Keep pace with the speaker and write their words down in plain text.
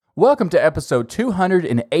Welcome to episode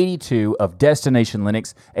 282 of Destination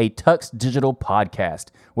Linux, a Tux Digital podcast.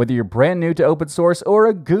 Whether you're brand new to open source or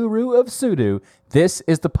a guru of sudo, this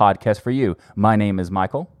is the podcast for you. My name is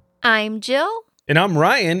Michael. I'm Jill. And I'm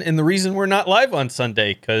Ryan, and the reason we're not live on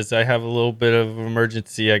Sunday, because I have a little bit of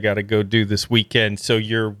emergency I got to go do this weekend, so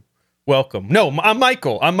you're welcome. No, I'm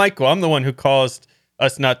Michael. I'm the one who caused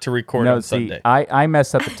us not to record on Sunday. I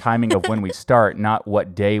mess up the timing of when we start, not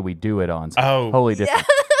what day we do it on. So totally different.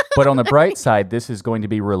 Yeah. But on the bright side, this is going to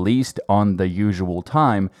be released on the usual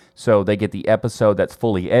time, so they get the episode that's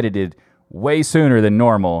fully edited way sooner than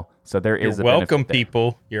normal. So there is a welcome, benefit there.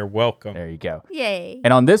 People. You're welcome. There you go. Yay.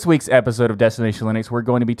 And on this week's episode of Destination Linux, we're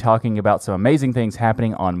going to be talking about some amazing things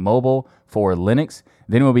happening on mobile for Linux.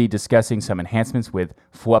 Then we'll be discussing some enhancements with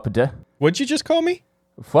Fwupda. What'd you just call me?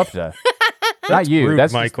 Fwupda. Not you. Rude,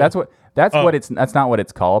 that's Michael. That's not what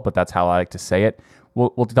it's called, but that's how I like to say it.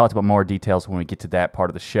 We'll talk about more details when we get to that part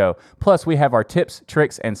of the show. Plus, we have our tips,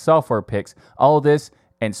 tricks, and software picks. All of this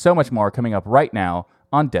and so much more coming up right now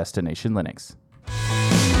on Destination Linux.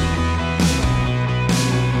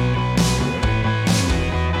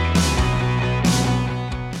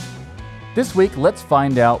 This week, let's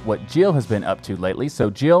find out what Jill has been up to lately. So,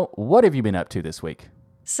 Jill, what have you been up to this week?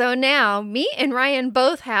 So now, me and Ryan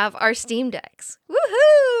both have our Steam Decks.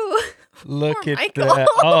 Woohoo! Look Poor at Michael. that.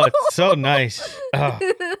 Oh, it's so nice. Oh.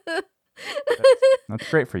 That's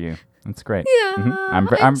great for you. That's great. Yeah,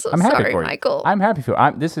 I'm so happy sorry, for you. Michael. I'm happy for you.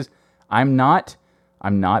 I'm not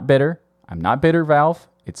bitter. I'm not bitter, Valve.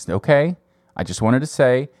 It's okay. I just wanted to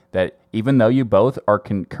say that even though you both are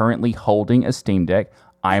currently holding a Steam Deck,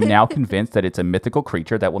 I am now convinced that it's a mythical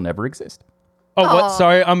creature that will never exist. Oh, what?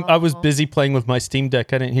 Sorry, I was busy playing with my Steam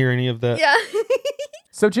Deck. I didn't hear any of that. Yeah.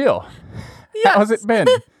 So, Jill, how's it been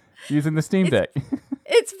using the Steam Deck?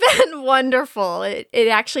 It's been wonderful. It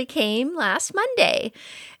actually came last Monday,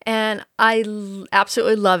 and I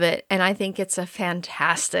absolutely love it, and I think it's a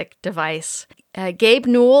fantastic device. Gabe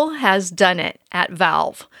Newell has done it at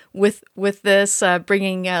Valve with this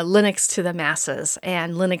bringing Linux to the masses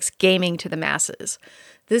and Linux gaming to the masses.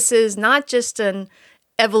 This is not just an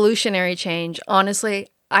evolutionary change. Honestly,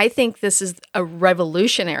 I think this is a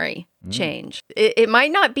revolutionary change. It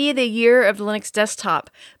might not be the year of the Linux desktop,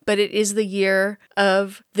 but it is the year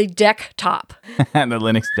of the deck top. The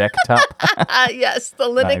Linux deck top? Yes, the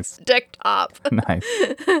Linux deck top. Nice.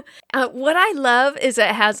 What I love is it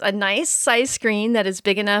has a nice size screen that is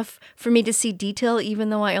big enough for me to see detail,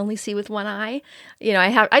 even though I only see with one eye. You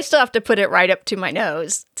know, I still have to put it right up to my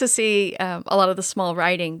nose to see a lot of the small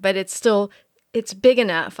writing, but it's big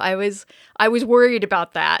enough. I was worried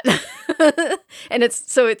about that. And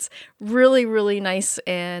it's really, really nice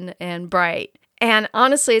and bright. And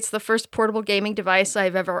honestly, it's the first portable gaming device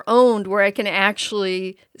I've ever owned where I can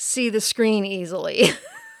actually see the screen easily.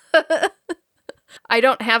 I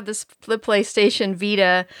don't have the PlayStation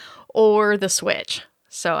Vita or the Switch,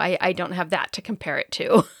 so I don't have that to compare it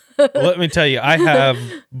to. Let me tell you, I have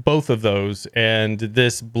both of those, and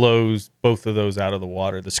this blows both of those out of the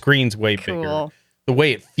water. The screen's way bigger. The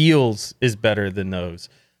way it feels is better than those.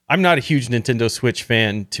 I'm not a huge Nintendo Switch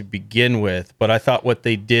fan to begin with, but I thought what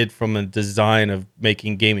they did from a design of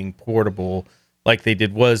making gaming portable like they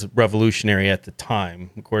did was revolutionary at the time.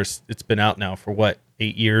 Of course, it's been out now for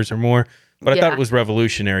 8 years or more, but I thought it was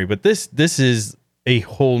revolutionary. But this is a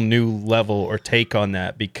whole new level or take on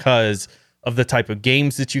that because of the type of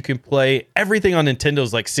games that you can play. Everything on Nintendo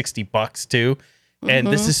is like $60 too. And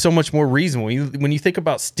this is so much more reasonable. When you think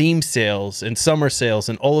about Steam sales and summer sales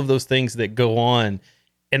and all of those things that go on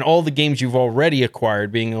and all the games you've already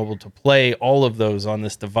acquired, being able to play all of those on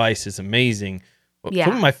this device is amazing. But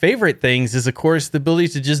some of my favorite things is, of course, the ability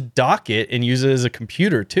to just dock it and use it as a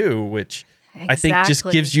computer too, which I think just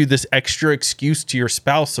gives you this extra excuse to your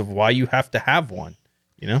spouse of why you have to have one.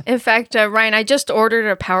 You know? In fact, Ryan, I just ordered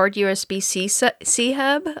a powered USB-C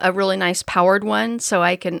hub, a really nice powered one, so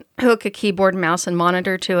I can hook a keyboard, mouse, and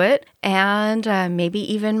monitor to it, and maybe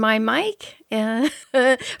even my mic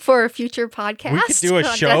for a future podcast. We could do a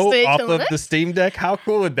show off of the Steam Deck. How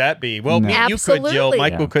cool would that be? Well, me and you could, Jill.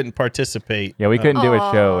 Michael couldn't participate. Yeah, we couldn't do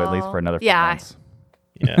a show at least for another few months.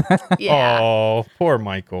 Yeah. Oh, poor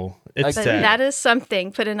Michael. It's sad. That is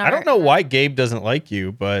something. I don't know why Gabe doesn't like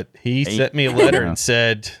you, but he sent me a letter and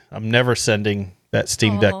said, I'm never sending that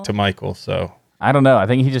Steam Deck to Michael. So I don't know. I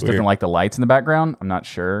think he just doesn't like the lights in the background. I'm not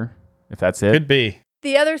sure if that's it. Could be.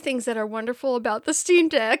 The other things that are wonderful about the Steam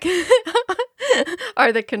Deck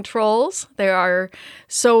are the controls. They are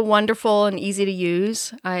so wonderful and easy to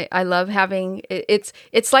use. I love having it's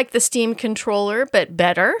like the Steam controller, but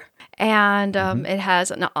better. And it has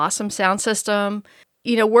an awesome sound system.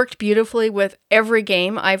 worked beautifully with every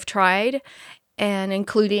game I've tried, and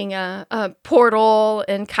including Portal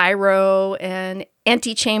and Cairo and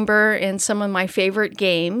Antichamber and some of my favorite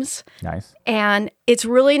games. Nice. And it's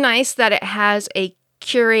really nice that it has a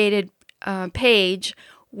curated page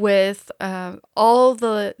with all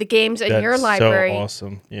the games in your library. So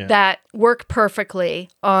awesome. Yeah. That work perfectly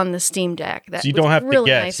on the Steam Deck. So you don't have to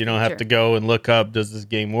guess. Nice you don't have to go and look up, does this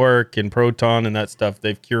game work in Proton and that stuff.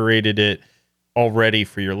 They've curated it already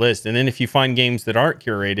for your list. And then if you find games that aren't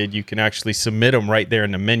curated, you can actually submit them right there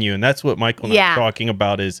in the menu. And that's what Michael and I are talking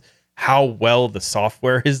about, is how well the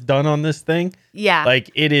software is done on this thing. Yeah. Like,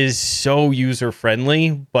 it is so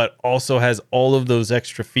user-friendly, but also has all of those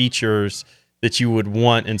extra features that you would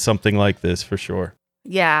want in something like this, for sure.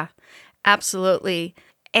 Yeah, absolutely.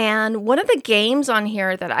 And one of the games on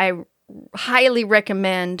here that I highly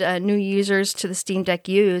recommend new users to the Steam Deck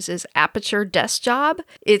use is Aperture Desk Job.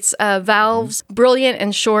 It's Valve's brilliant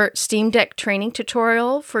and short Steam Deck training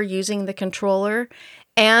tutorial for using the controller,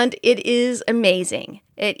 and it is amazing.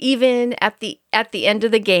 It even at the end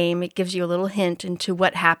of the game, it gives you a little hint into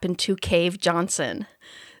what happened to Cave Johnson.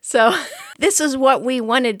 So this is what we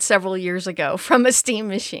wanted several years ago from a Steam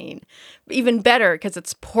machine. Even better because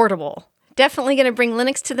it's portable. Definitely going to bring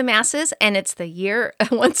Linux to the masses, and it's the year,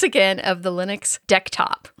 once again, of the Linux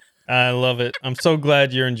desktop. I love it. I'm so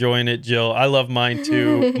glad you're enjoying it, Jill. I love mine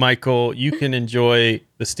too. Michael, you can enjoy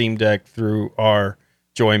the Steam Deck through our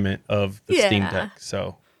enjoyment of the Steam Deck.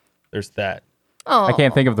 So there's that. Oh, I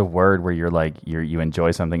can't think of the word where you're like, you enjoy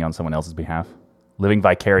something on someone else's behalf. Living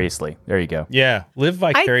vicariously. There you go. Yeah. Live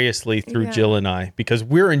vicariously through Jill and I, because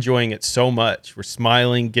we're enjoying it so much. We're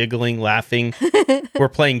smiling, giggling, laughing. We're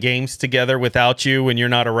playing games together without you when you're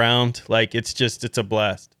not around. Like, it's a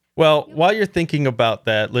blast. Well, while you're thinking about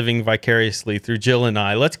that, living vicariously through Jill and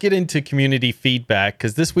I, let's get into community feedback,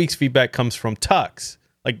 because this week's feedback comes from Tux.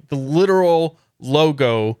 Like, the literal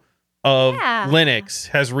logo of Linux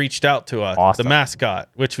has reached out to us, awesome. The mascot,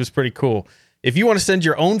 which was pretty cool. If you want to send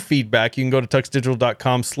your own feedback, you can go to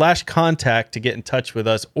tuxdigital.com/contact to get in touch with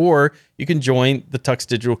us, or you can join the Tux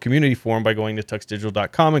Digital community forum by going to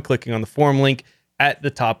tuxdigital.com and clicking on the forum link at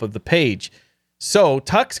the top of the page. So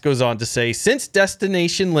Tux goes on to say, since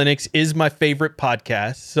Destination Linux is my favorite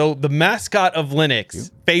podcast, so the mascot of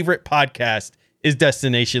Linux, favorite podcast, is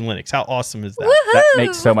Destination Linux. How awesome is that? Woohoo! That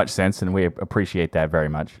makes so much sense, and we appreciate that very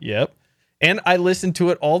much. Yep. And I listen to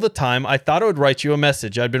it all the time. I thought I would write you a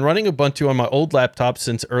message. I'd been running Ubuntu on my old laptop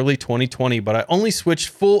since early 2020, but I only switched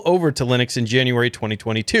full over to Linux in January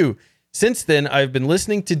 2022. Since then, I've been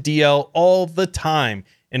listening to DL all the time,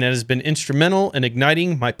 and it has been instrumental in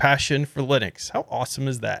igniting my passion for Linux. How awesome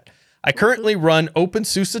is that? I currently run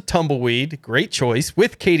OpenSUSE Tumbleweed, great choice,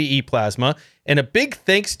 with KDE Plasma, and a big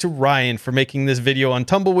thanks to Ryan for making this video on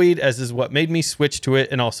Tumbleweed, as is what made me switch to it,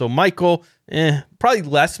 and also Michael. Probably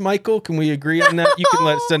less Michael. Can we agree on that? You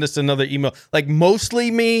can send us another email. Like,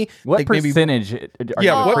 mostly me. What like percentage are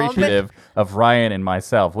you appreciative of Ryan and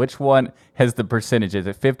myself? Which one has the percentage? Is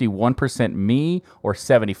it 51% me or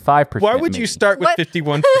 75% Why would me? you start with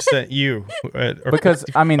 51% you? Because,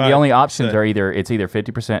 I mean, the only options are either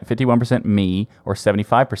 50%, 51% me or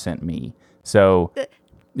 75% me. So,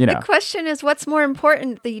 you know. The question is, what's more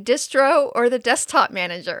important, the distro or the desktop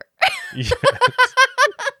manager? Yes.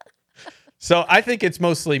 So I think it's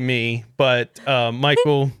mostly me, but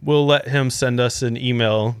Michael, we'll let him send us an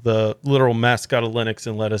email, the literal mascot of Linux,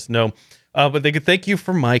 and let us know. But they could thank you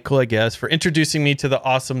for Michael, I guess, for introducing me to the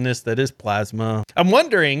awesomeness that is Plasma. I'm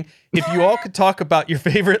wondering if you all could talk about your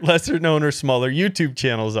favorite lesser known or smaller YouTube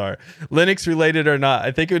channels are, Linux related or not.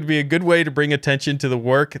 I think it would be a good way to bring attention to the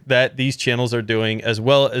work that these channels are doing, as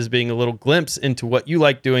well as being a little glimpse into what you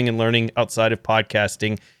like doing and learning outside of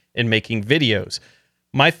podcasting and making videos.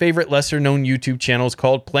 My favorite lesser-known YouTube channel is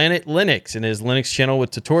called Planet Linux, and is a Linux channel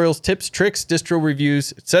with tutorials, tips, tricks, distro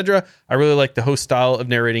reviews, etc. I really like the host style of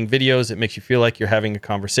narrating videos. It makes you feel like you're having a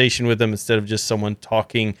conversation with them instead of just someone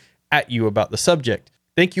talking at you about the subject.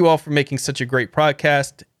 Thank you all for making such a great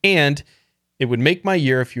podcast, and it would make my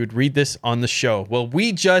year if you would read this on the show. Well,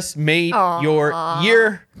 we just made your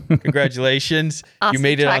year. Congratulations. Awesome, you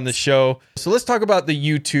made it on Tux. the show. So let's talk about the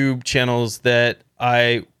YouTube channels that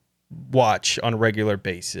I watch on a regular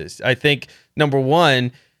basis. I think, number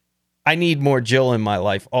one, I need more Jill in my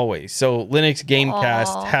life always. So Linux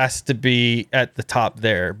Gamecast has to be at the top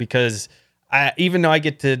there, because even though I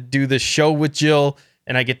get to do this show with Jill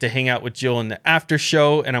and I get to hang out with Jill in the after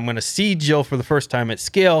show, and I'm going to see Jill for the first time at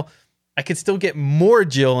scale, I can still get more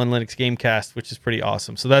Jill on Linux Gamecast, which is pretty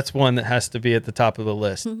awesome. So that's one that has to be at the top of the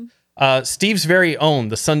list. Steve's very own,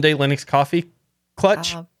 the Sunday Linux Coffee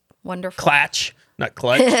Clutch. Wonderful. Clatch. not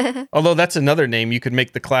Clutch. Although that's another name. You could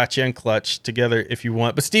make the Clutch and Clutch together if you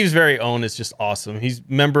want. But Steve's Very Own is just awesome. He's a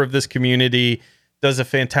member of this community, does a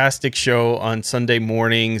fantastic show on Sunday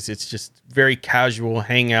mornings. It's just very casual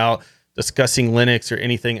hangout, discussing Linux or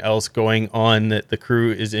anything else going on that the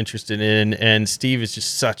crew is interested in. And Steve is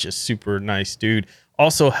just such a super nice dude.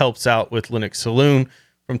 Also helps out with Linux Saloon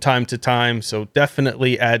from time to time. So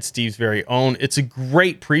definitely add Steve's Very Own. It's a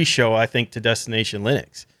great pre-show, I think, to Destination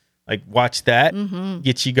Linux. Like, watch that,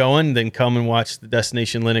 get you going, then come and watch the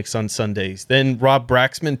Destination Linux on Sundays. Then Rob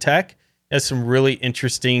Braxman Tech has some really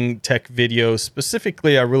interesting tech videos.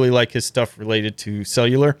 Specifically, I really like his stuff related to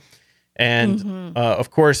cellular. And,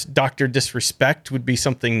 of course, Dr. Disrespect would be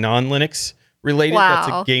something non-Linux related. Wow.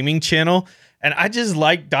 That's a gaming channel. And I just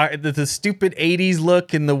like the stupid 80s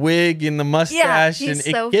look and the wig and the mustache. And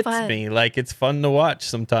it gets me. Like, it's fun to watch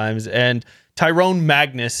sometimes. And Tyrone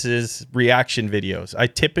Magnus's reaction videos. I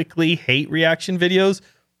typically hate reaction videos,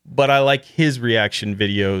 but I like his reaction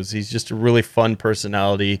videos. He's just a really fun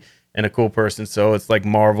personality and a cool person. So it's like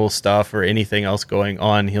Marvel stuff or anything else going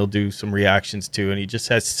on, he'll do some reactions to. And he just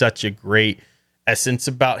has such a great essence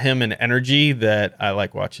about him and energy that I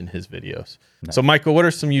like watching his videos. Nice. So, Michael, what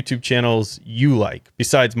are some YouTube channels you like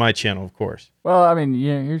besides my channel, of course? Well, I mean,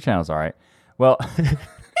 yeah, your channel's all right. Well,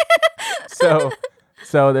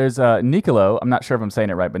 so there's Nicolo. I'm not sure if I'm saying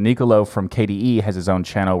it right, but Nicolo from KDE has his own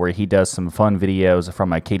channel where he does some fun videos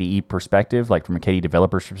from a KDE perspective, like from a KDE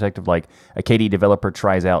developer's perspective, like a KDE developer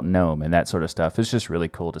tries out GNOME and that sort of stuff. It's just really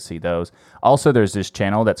cool to see those. Also, there's this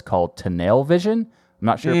channel that's called Tunnel Vision. I'm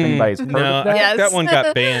not sure if anybody's heard of that. Yes. That one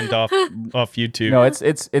got banned off YouTube. No, it's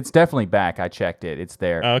definitely back. I checked it. It's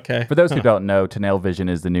there. Okay. For those who don't know, Tunnel Vision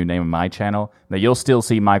is the new name of my channel. Now, you'll still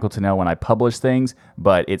see Michael Tunnell when I publish things,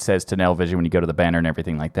 but it says Tunnel Vision when you go to the banner and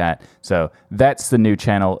everything like that. So that's the new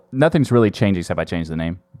channel. Nothing's really changed except I changed the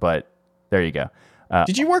name, but there you go.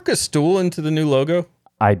 Did you work a stool into the new logo?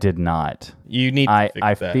 I did not. You need to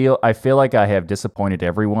fix that. I feel like I have disappointed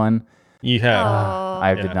everyone. You have.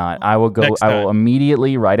 I did not. I will go. I will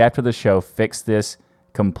immediately, right after the show, fix this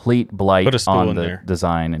complete blight on the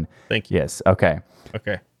design. And thank you. Yes. Okay.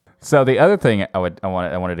 Okay. So the other thing I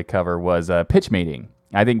wanted to cover was Pitch Meeting.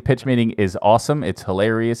 I think Pitch Meeting is awesome. It's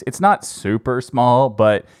hilarious. It's not super small,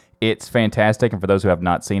 but it's fantastic. And for those who have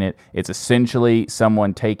not seen it, it's essentially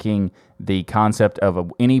someone taking the concept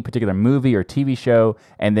of any particular movie or TV show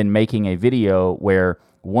and then making a video where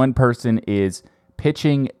one person is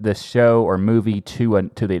pitching the show or movie to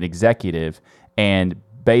the executive, and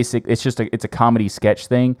it's a comedy sketch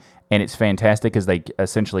thing, and it's fantastic because they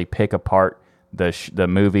essentially pick apart the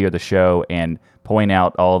movie or the show and point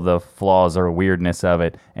out all the flaws or weirdness of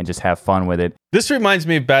it and just have fun with it. This reminds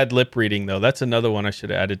me of Bad Lip Reading, though. That's another one I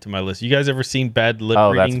should have added to my list. You guys ever seen Bad Lip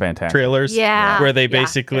Reading trailers? Yeah. Where they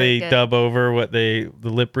basically dub over the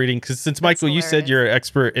lip reading? Because since, Michael, you said you're an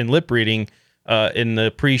expert in lip reading, in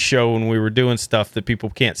the pre-show when we were doing stuff that people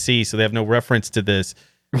can't see, so they have no reference to this.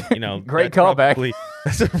 Great callback.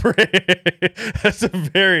 That's a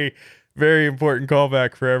very, very important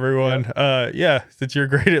callback for everyone. Yep. Since you're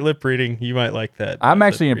great at lip reading, you might like that. I'm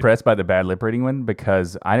actually impressed by the bad lip reading one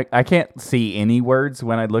because I can't see any words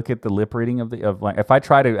when I look at the lip reading of if I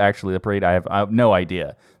try to actually lip read, I have no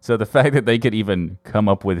idea. So the fact that they could even come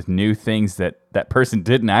up with new things that person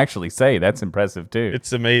didn't actually say, that's impressive too.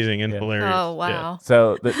 It's amazing and hilarious. Oh, wow. Yeah.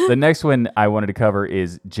 So the next one I wanted to cover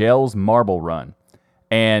is Gels Marble Run.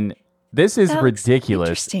 And this is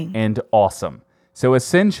ridiculous and awesome. So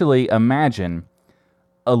essentially imagine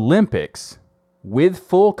Olympics with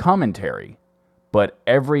full commentary, but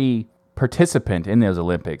every participant in those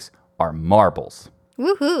Olympics are marbles.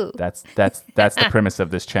 Woohoo! That's the premise of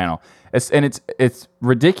this channel. It's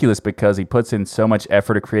ridiculous because he puts in so much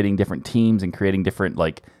effort of creating different teams and creating different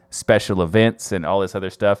like special events and all this other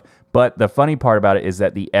stuff. But the funny part about it is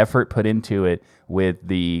that the effort put into it with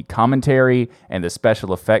the commentary and the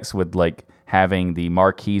special effects with like having the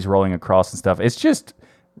marquees rolling across and stuff, it's just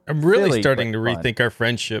I'm really starting to rethink our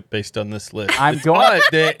friendship based on this list.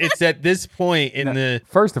 It's at this point in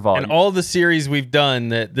first of all, in all the series we've done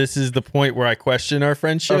that this is the point where I question our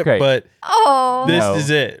friendship. Okay. But this is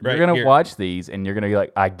it. Right, you're gonna watch these and you're gonna be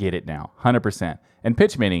like, I get it now, 100%. And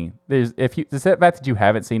Pitch Meeting, the fact that you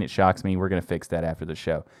haven't seen it shocks me. We're gonna fix that after the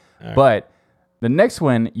show. Right. But the next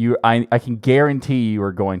one I can guarantee you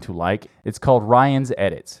are going to like. It's called Ryan's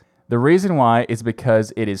Edits. The reason why is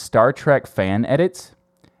because it is Star Trek fan edits.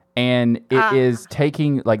 And it is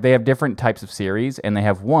taking, like, they have different types of series, and they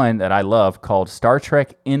have one that I love called Star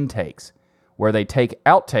Trek Intakes, where they take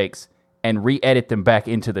outtakes and re-edit them back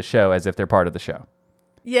into the show as if they're part of the show.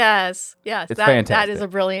 Yes. It's fantastic. That is a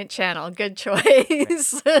brilliant channel. Good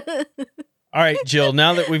choice. All right, Jill,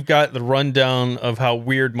 now that we've got the rundown of how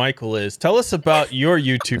weird Michael is, tell us about your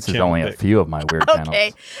YouTube This is channel. only a few of my weird channels.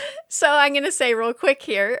 Okay. So I'm going to say real quick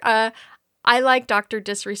here. I like Dr.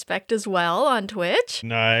 Disrespect as well on Twitch.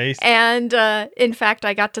 Nice. And in fact,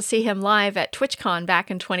 I got to see him live at TwitchCon back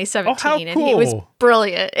in 2017. Oh, how And he was cool.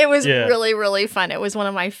 brilliant. It was Yeah. really, really fun. It was one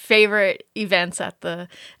of my favorite events at the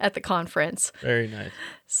conference. Very nice.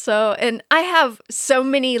 So, and I have so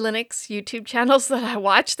many Linux YouTube channels that I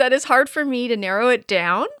watch that it's hard for me to narrow it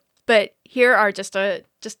down. But here are just a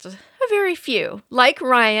very few. Like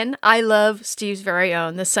Ryan, I love Steve's very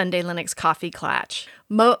own, the Sunday Linux Coffee Clatch.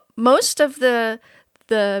 Most of the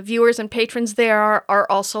viewers and patrons there are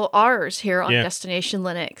also ours here on Yeah. Destination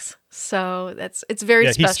Linux. So it's very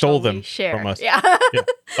Yeah, special. he stole them We share. from us. Yeah. Yeah.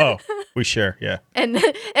 Oh, we share. Yeah. And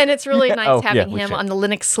it's really nice Oh, yeah, having we him share. on the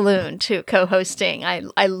Linux Saloon too, co-hosting.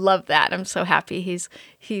 I love that. I'm so happy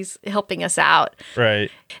he's helping us out. Right.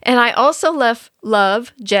 And I also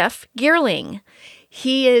love Jeff Geerling.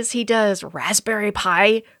 He does Raspberry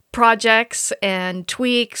Pi projects and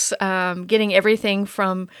tweaks, getting everything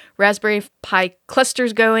from Raspberry Pi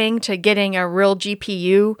clusters going to getting a real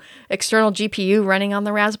GPU, external GPU running on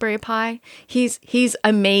the Raspberry Pi. He's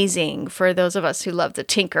amazing for those of us who love to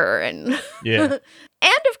tinker and Yeah.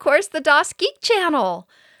 and of course the DOS Geek channel.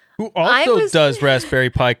 Who also was- does Raspberry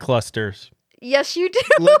Pi clusters. Yes, you do.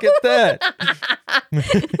 Look at that.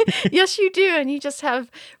 Yes, you do. And you just have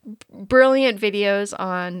brilliant videos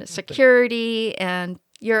on security, and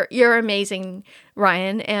you're amazing,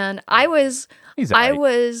 Ryan. And I was He's all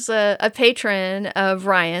right. a patron of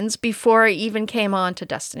Ryan's before I even came on to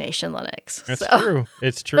Destination Linux. That's So- true.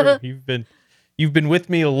 It's true. You've been with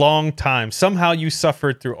me a long time. Somehow you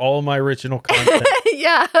suffered through all my original content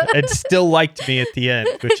Yeah. and still liked me at the end,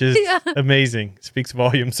 which is Yeah. amazing. Speaks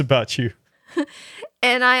volumes about you.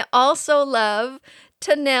 And I also love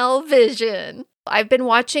Tanel Vision. I've been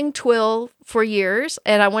watching Twill for years,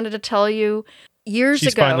 and I wanted to tell you years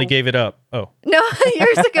She's ago. finally gave it up. Oh, No,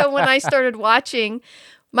 years ago when I started watching,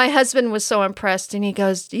 my husband was so impressed, and he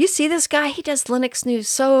goes, "Do you see this guy? He does Linux news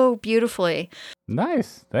so beautifully."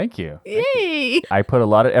 Nice. Thank you. Yay! I put a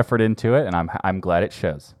lot of effort into it, and I'm glad it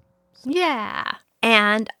shows. Yeah.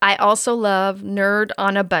 And I also love Nerd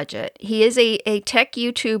on a Budget. He is a tech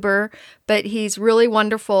YouTuber, but he's really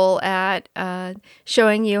wonderful at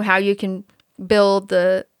showing you how you can build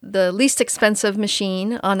the least expensive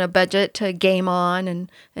machine on a budget to game on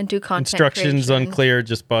and do content instructions creation. unclear.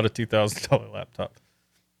 Just bought a $2,000 laptop.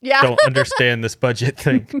 Yeah. Don't understand this budget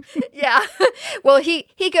thing. Yeah. Well, he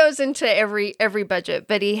goes into every budget,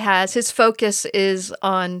 but his focus is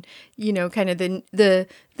on, kind of the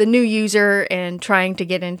new user and trying to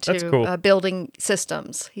get That's cool. into building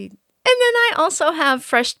systems. And then I also have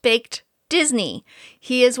Fresh Baked Disney.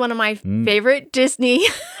 He is one of my favorite Disney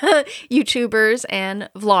YouTubers and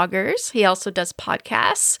vloggers. He also does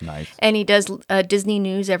podcasts. Nice. And he does Disney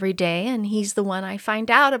news every day. And he's the one I find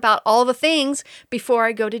out about all the things before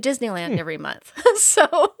I go to Disneyland every month.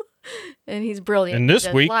 So, and he's brilliant. And He this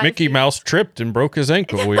does week, live Mickey here. Mouse tripped and broke his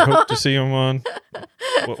ankle. We hope to see him on.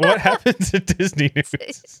 What happens at Disney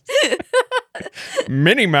News?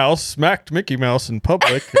 Minnie Mouse smacked Mickey Mouse in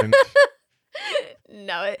public, and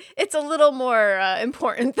No, it's a little more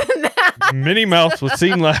important than that. Minnie Mouse was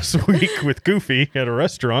seen last week with Goofy at a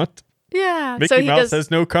restaurant. Yeah. Mickey so he Mouse does,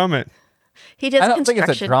 has no comment. he does I don't think it's a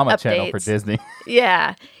construction drama channel for updates. Disney.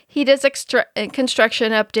 Yeah. He does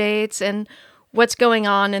construction updates and what's going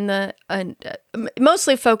on in the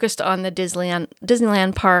mostly focused on the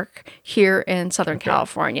Disneyland park here in Southern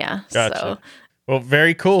California. Gotcha. So Well,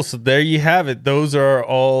 very cool. So there you have it. Those are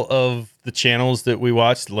all of the channels that we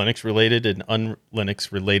watched, Linux related and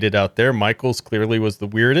un-Linux related out there. Michael's clearly was the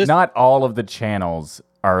weirdest. Not all of the channels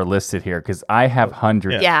are listed here because I have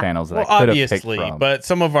hundreds Yeah. of channels that well, I could have picked obviously, from. but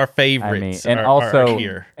some of our I favorites mean, and are also,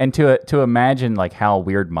 here. and to imagine like how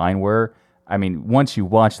weird mine were. I mean, once you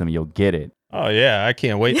watch them, you'll get it. Oh yeah, I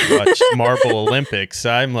can't wait to watch Marble Olympics.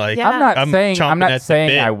 I'm like, Yeah. I'm not I'm saying chomping I'm not at the saying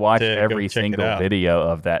bit I watch to go every check it single out. video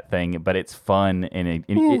of that thing, but it's fun and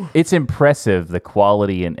it's impressive the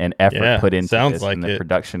quality and effort Yeah, put into sounds this like and the it.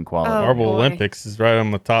 production quality. Oh, Marble boy. Olympics is right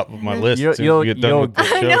on the top of my list. You'll- as soon as we you'll- get done with the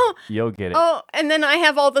you'll- I show. know. You'll get it. Oh, and then I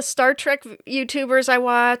have all the Star Trek YouTubers I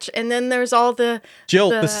watch, and then there's all the Jill,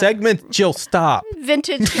 the segment. Jill, stop.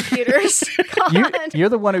 vintage computers. God. You're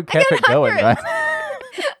the one who kept it going, right?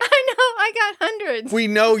 I know, I got hundreds. We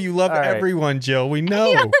know you love All right. everyone, Jill. We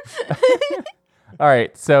know. All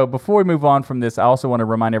right, so before we move on from this, I also want to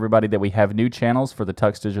remind everybody that we have new channels for the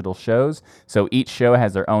Tux Digital shows. So each show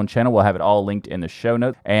has their own channel. We'll have it all linked in the show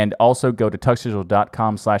notes. And also go to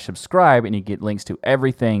tuxdigital.com/subscribe, and you get links to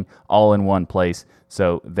everything all in one place.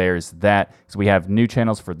 So there's that. So we have new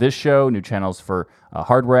channels for this show, new channels for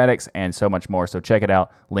Hardware Addicts, and so much more. So check it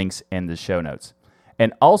out. Links in the show notes.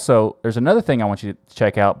 And also, there's another thing I want you to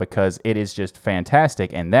check out because it is just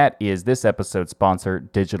fantastic, and that is this episode's sponsor,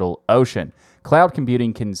 DigitalOcean. Cloud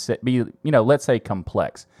computing can be, let's say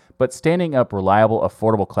complex, but standing up reliable,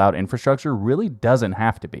 affordable cloud infrastructure really doesn't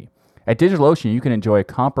have to be. At DigitalOcean, you can enjoy a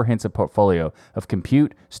comprehensive portfolio of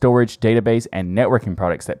compute, storage, database, and networking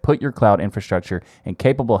products that put your cloud infrastructure in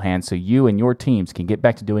capable hands so you and your teams can get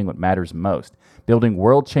back to doing what matters most, building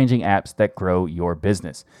world-changing apps that grow your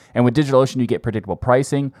business. And with DigitalOcean, you get predictable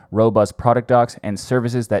pricing, robust product docs, and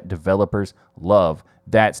services that developers love.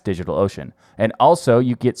 That's DigitalOcean. And also,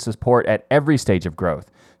 you get support at every stage of growth,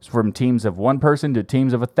 from teams of one person to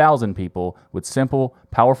teams of 1,000 people. With simple,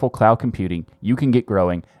 powerful cloud computing, you can get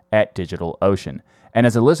growing at DigitalOcean. And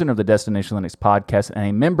as a listener of the Destination Linux podcast and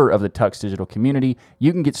a member of the Tux Digital community,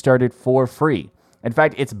 you can get started for free. In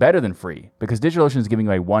fact, it's better than free because DigitalOcean is giving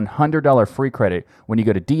you a $100 free credit when you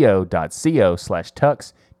go to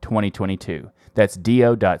do.co/tux2022. That's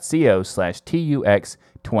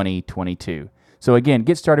do.co/tux2022. So again,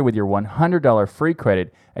 get started with your $100 free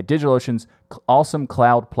credit at DigitalOcean's awesome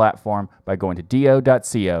cloud platform by going to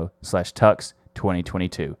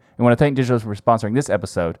do.co/tux2022. I want to thank DigitalOcean for sponsoring this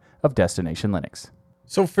episode of Destination Linux.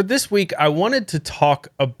 So for this week, I wanted to talk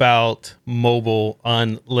about mobile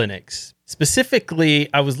on Linux. Specifically,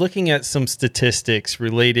 I was looking at some statistics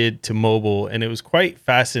related to mobile, and it was quite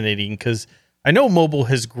fascinating because I know mobile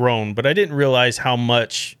has grown, but I didn't realize how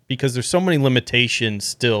much, because there's so many limitations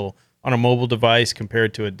still on a mobile device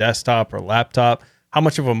compared to a desktop or laptop, how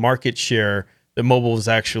much of a market share that mobile has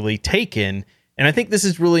actually taken. And I think this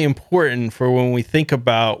is really important for when we think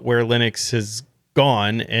about where Linux has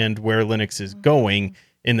gone and where Linux is going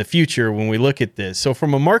in the future when we look at this. So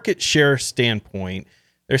from a market share standpoint,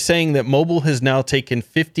 they're saying that mobile has now taken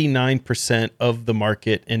 59% of the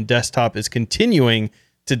market and desktop is continuing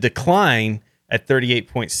to decline at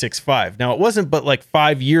 38.65. Now, it wasn't but like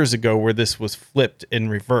 5 years ago where this was flipped and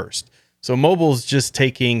reversed. So mobile's just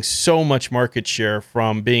taking so much market share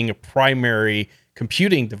from being a primary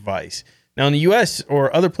computing device. Now, in the US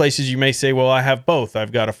or other places, you may say, well, I have both.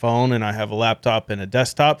 I've got a phone and I have a laptop and a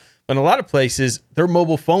desktop. But in a lot of places, their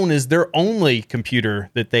mobile phone is their only computer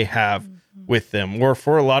that they have with them. Or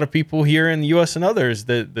for a lot of people here in the US and others,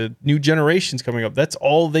 the new generations coming up, that's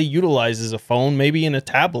all they utilize is a phone, maybe in a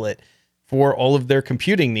tablet, for all of their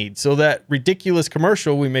computing needs. So that ridiculous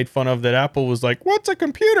commercial we made fun of that Apple was like, what's a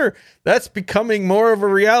computer? That's becoming more of a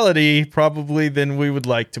reality probably than we would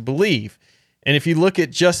like to believe. And if you look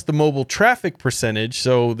at just the mobile traffic percentage,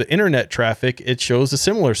 so the internet traffic, it shows a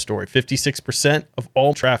similar story. 56% of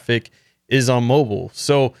all traffic is on mobile.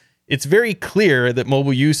 So it's very clear that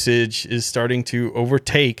mobile usage is starting to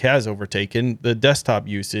has overtaken the desktop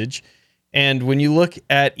usage. And when you look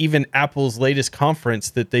at even Apple's latest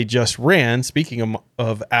conference that they just ran, speaking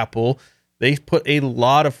of Apple, they put a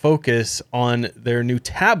lot of focus on their new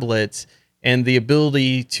tablets and the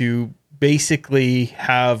ability to basically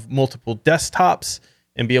have multiple desktops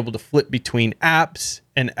and be able to flip between apps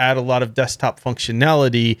and add a lot of desktop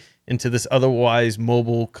functionality into this otherwise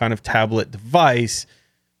mobile kind of tablet device.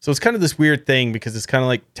 So it's kind of this weird thing because it's kind of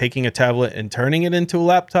like taking a tablet and turning it into a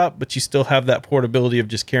laptop, but you still have that portability of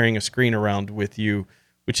just carrying a screen around with you,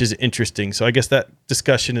 which is interesting. So I guess that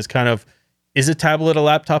discussion is kind of, is a tablet a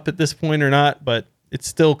laptop at this point or not? But it's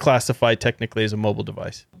still classified technically as a mobile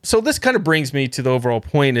device. So this kind of brings me to the overall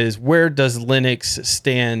point is, where does Linux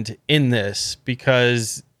stand in this?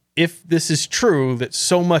 Because if this is true, that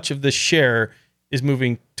so much of the share is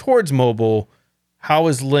moving towards mobile, how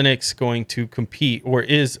is Linux going to compete, or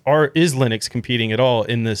is Linux competing at all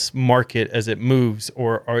in this market as it moves,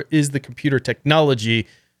 or is the computer technology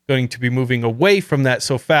going to be moving away from that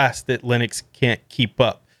so fast that Linux can't keep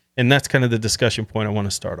up? And that's kind of the discussion point I want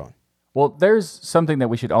to start on. Well, there's something that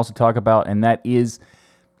we should also talk about, and that is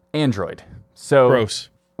Android. So gross.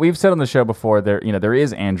 We've said on the show before, there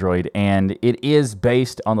is Android, and it is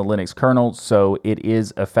based on the Linux kernel, so it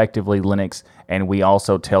is effectively Linux. And we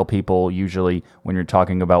also tell people usually when you're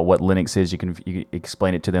talking about what Linux is, you can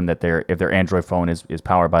explain it to them that if their Android phone is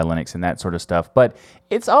powered by Linux and that sort of stuff. But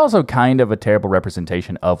it's also kind of a terrible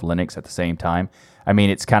representation of Linux at the same time. I mean,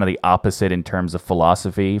 it's kind of the opposite in terms of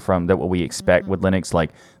philosophy from what we expect with Linux,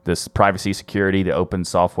 like this privacy, security, the open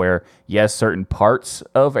software. Yes, certain parts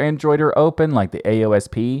of Android are open, like the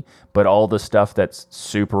AOSP, but all the stuff that's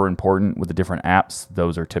super important with the different apps,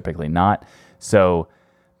 those are typically not. So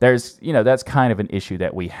there's, that's kind of an issue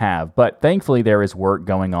that we have. But thankfully, there is work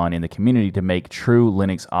going on in the community to make true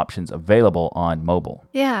Linux options available on mobile.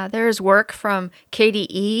 Yeah, there's work from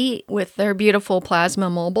KDE with their beautiful Plasma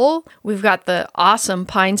Mobile. We've got the awesome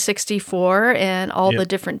Pine 64 and all the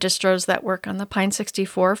different distros that work on the Pine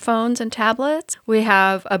 64 phones and tablets. We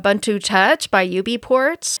have Ubuntu Touch by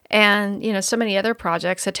UBports and, so many other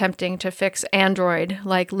projects attempting to fix Android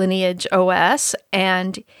like Lineage OS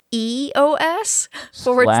and EOS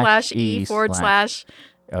 /E /OS.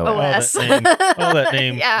 That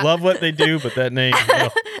name. Yeah. Love what they do, but that name.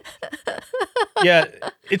 Yeah,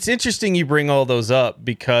 it's interesting you bring all those up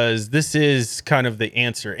because this is kind of the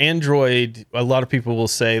answer. Android, a lot of people will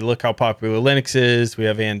say, look how popular Linux is. We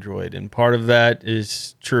have Android. And part of that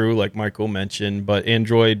is true, like Michael mentioned, but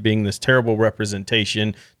Android being this terrible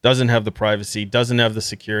representation, doesn't have the privacy, doesn't have the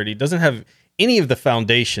security, doesn't have any of the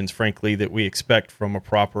foundations, frankly, that we expect from a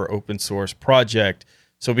proper open source project.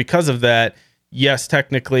 So because of that, yes,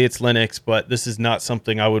 technically it's Linux, but this is not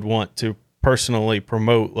something I would want to personally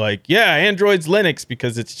promote. Like, yeah, Android's Linux,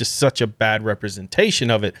 because it's just such a bad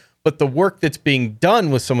representation of it. But the work that's being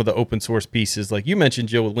done with some of the open source pieces, like you mentioned,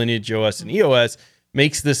 Jill, with Lineage OS and EOS,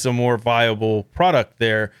 makes this a more viable product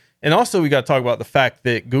there. And also, we got to talk about the fact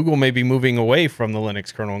that Google may be moving away from the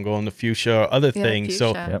Linux kernel and going to Fuchsia or other things.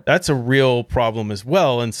 Fuchsia. So that's a real problem as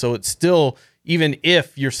well. And so it's still, even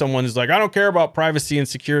if you're someone who's like, I don't care about privacy and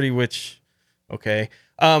security, which, okay.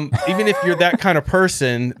 Even if you're that kind of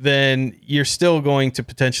person, then you're still going to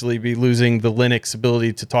potentially be losing the Linux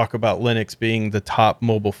ability to talk about Linux being the top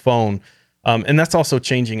mobile phone. And that's also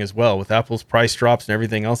changing as well with Apple's price drops and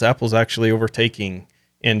everything else. Apple's actually overtaking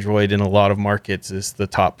Android in a lot of markets as the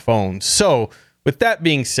top phone. So with that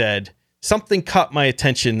being said, something caught my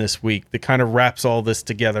attention this week that kind of wraps all this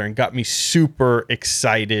together and got me super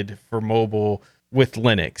excited for mobile with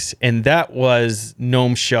Linux. And that was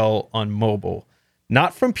GNOME Shell on mobile.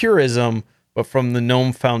 Not from Purism, but from the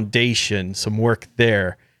GNOME Foundation, some work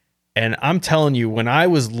there. And I'm telling you, when I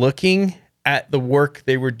was looking at the work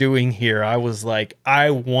they were doing here, I was like,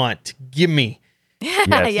 give me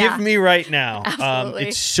right now.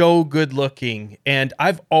 It's so good looking. And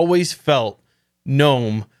I've always felt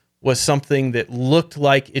GNOME was something that looked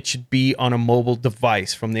like it should be on a mobile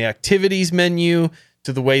device, from the activities menu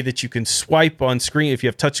to the way that you can swipe on screen. If you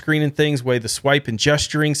have touch screen and things, way the swipe and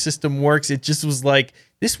gesturing system works, it just was like,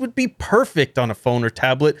 this would be perfect on a phone or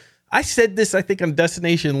tablet. I said this, I think, on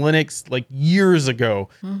Destination Linux like years ago,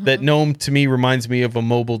 that GNOME to me reminds me of a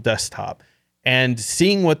mobile desktop. And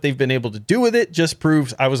seeing what they've been able to do with it just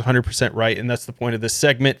proves I was 100% right. And that's the point of this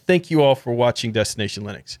segment. Thank you all for watching Destination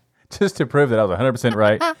Linux. Just to prove that I was 100%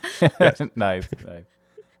 right. Nice.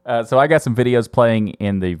 So I got some videos playing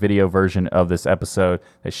in the video version of this episode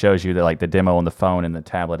that shows you the demo on the phone and the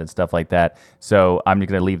tablet and stuff like that. So I'm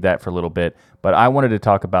going to leave that for a little bit. But I wanted to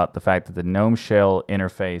talk about the fact that the GNOME Shell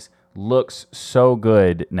interface looks so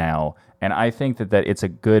good now. And I think that it's a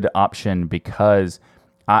good option because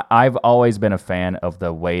I've always been a fan of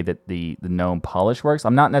the way that the GNOME polish works.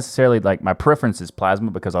 I'm not necessarily my preference is Plasma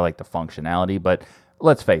because I like the functionality, but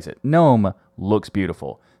let's face it, GNOME looks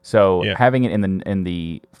beautiful. So having it in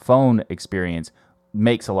the phone experience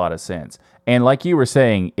makes a lot of sense. And like you were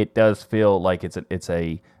saying, it does feel like it's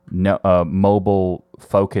a mobile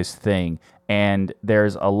focused thing. And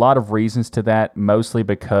there's a lot of reasons to that, mostly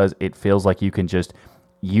because it feels like you can just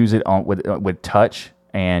use it with touch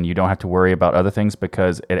and you don't have to worry about other things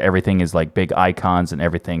because everything is like big icons and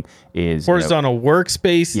everything is horizontal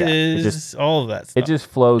workspaces, all of that stuff. It just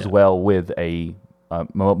flows well with a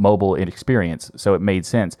mobile experience, so it made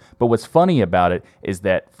sense. But what's funny about it is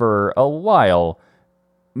that for a while,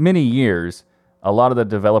 many years, a lot of the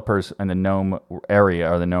developers in the GNOME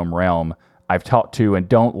area or the GNOME realm I've talked to and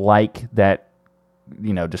don't like that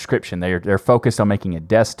description. They're focused on making a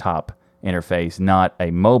desktop interface, not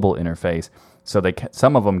a mobile interface. So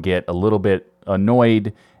some of them get a little bit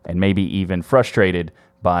annoyed and maybe even frustrated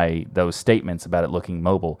by those statements about it looking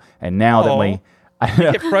mobile. And now I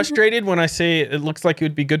get frustrated when I say it looks like it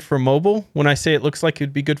would be good for mobile. When I say it looks like it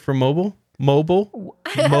would be good for mobile. Maybe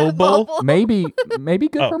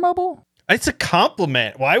good for mobile. It's a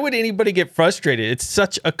compliment. Why would anybody get frustrated? It's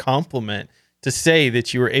such a compliment to say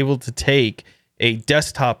that you were able to take a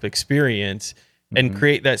desktop experience and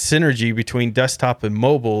create that synergy between desktop and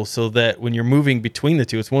mobile so that when you're moving between the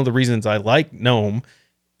two, it's one of the reasons I like GNOME.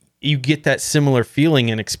 you get that similar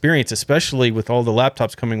feeling and experience, especially with all the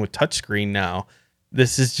laptops coming with touchscreen now.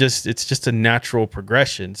 It's just a natural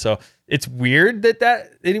progression. So it's weird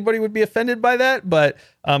that anybody would be offended by that. But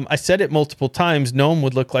I said it multiple times. GNOME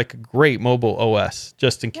would look like a great mobile OS,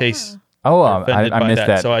 just in case. Oh, I missed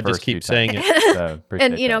that. So I just keep saying it. So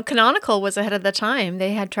And, Canonical was ahead of the time.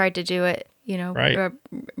 They had tried to do it, Right.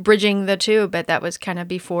 Bridging the two, but that was kind of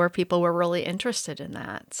before people were really interested in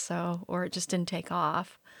that. So, or it just didn't take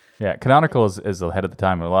off. Yeah, Canonical is ahead of the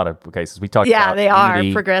time in a lot of cases. We talked Yeah, about they are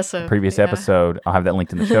Unity progressive. Previous Yeah. episode. I'll have that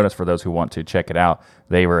linked in the show notes for those who want to check it out.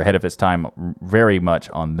 They were ahead of its time very much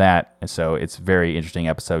on that, and so it's a very interesting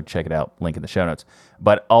episode. Check it out. Link in the show notes.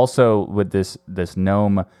 But also with this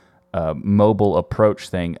GNOME mobile approach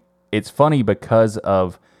thing, it's funny because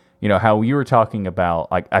of how you were talking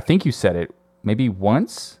about. Like I think you said it maybe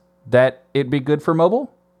once that it'd be good for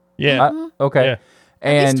mobile. Yeah. Okay. Yeah.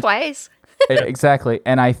 At least twice. Exactly.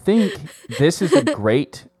 And I think this is a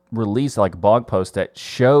great release, like blog post that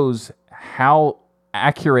shows how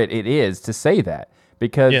accurate it is to say that.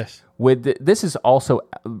 Because Yes. this is also,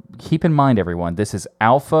 keep in mind, everyone, this is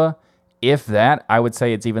alpha. If that, I would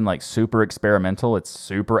say it's even like super experimental. It's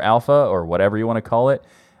super alpha or whatever you want to call it.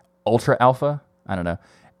 Ultra alpha. I don't know.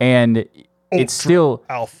 And it's still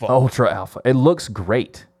alpha. ultra alpha. It looks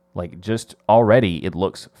great. Like just already it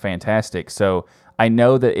looks fantastic. So I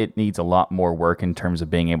know that it needs a lot more work in terms of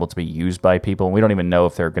being able to be used by people. We don't even know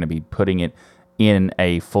if they're going to be putting it in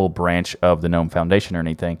a full branch of the GNOME Foundation or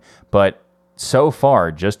anything. But so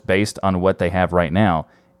far, just based on what they have right now,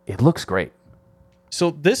 it looks great.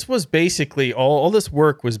 So this was basically all this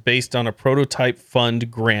work was based on a prototype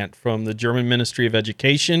fund grant from the German Ministry of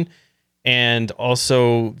Education and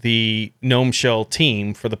also the GNOME Shell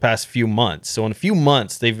team for the past few months. So in a few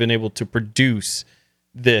months, they've been able to produce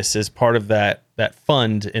this as part of that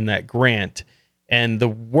fund and that grant. And the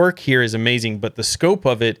work here is amazing, but the scope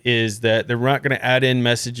of it is that they're not going to add in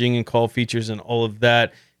messaging and call features and all of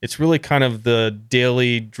that. It's really kind of the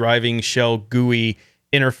daily driving shell GUI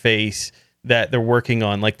interface that they're working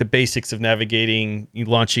on, like the basics of navigating,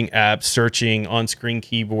 launching apps, searching, on-screen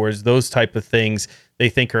keyboards, those type of things they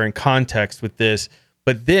think are in context with this.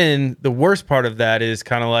 But then the worst part of that is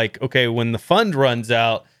kind of like, okay, when the fund runs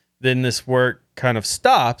out, then this work kind of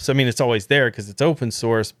stops. I mean, it's always there because it's open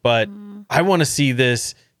source, but I want to see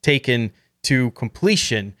this taken to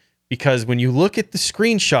completion because when you look at the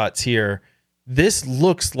screenshots here, this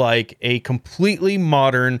looks like a completely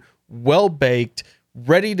modern, well-baked,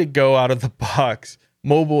 ready to go out of the box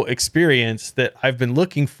mobile experience that I've been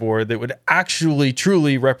looking for that would actually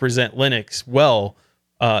truly represent Linux well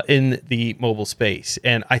in the mobile space.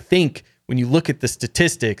 And I think when you look at the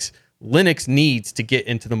statistics, Linux needs to get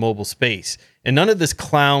into the mobile space. And none of this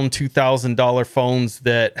clown $2,000 phones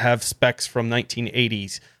that have specs from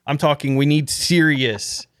 1980s. I'm talking we need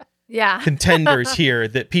serious contenders here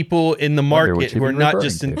that people in the market who are not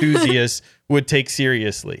just enthusiasts would take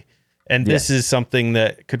seriously. And this is something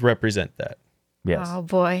that could represent that. Yes. Oh,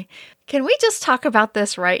 boy. Can we just talk about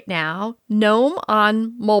this right now? GNOME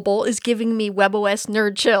on mobile is giving me WebOS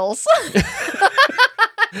nerd chills.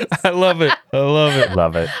 I love it. I love it.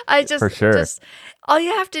 Love it. I just, for sure. All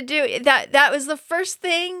you have to do, that was the first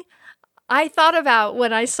thing I thought about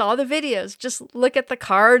when I saw the videos. Just look at the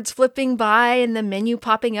cards flipping by and the menu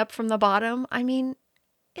popping up from the bottom. I mean,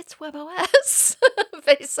 it's WebOS,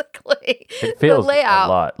 basically. It feels the layout. a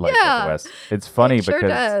lot like WebOS. It's funny it sure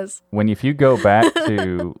because does. if you go back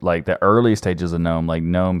to like the early stages of GNOME, like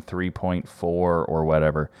GNOME 3.4 or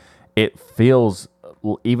whatever, it feels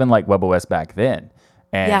even like WebOS back then.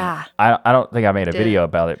 And I don't think I made a video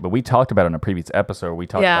about it, but we talked about it in a previous episode. We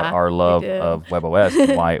talked about our love of WebOS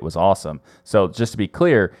and why it was awesome. So just to be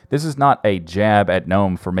clear, this is not a jab at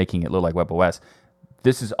GNOME for making it look like WebOS.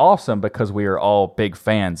 This is awesome because we are all big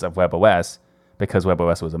fans of WebOS because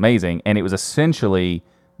WebOS was amazing. And it was essentially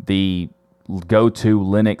the go-to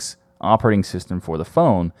Linux operating system for the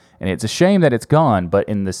phone. And it's a shame that it's gone, but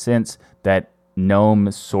in the sense that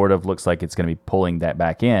GNOME sort of looks like it's going to be pulling that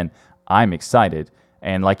back in, I'm excited.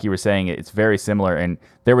 And like you were saying, it's very similar. And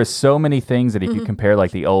there was so many things that if you compare like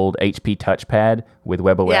the old HP touchpad with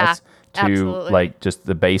WebOS to like just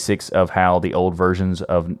the basics of how the old versions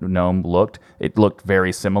of GNOME looked, it looked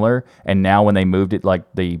very similar. And now when they moved it like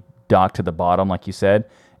the dock to the bottom, like you said,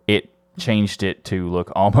 it changed it to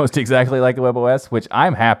look almost exactly like WebOS, which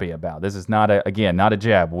I'm happy about. This is not a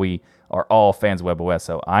jab. We are all fans of WebOS,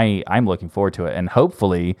 so I'm looking forward to it. And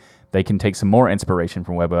hopefully they can take some more inspiration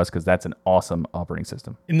from WebOS because that's an awesome operating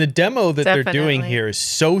system. And the demo that they're doing here is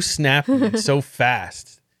so snappy and so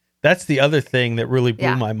fast That's the other thing that really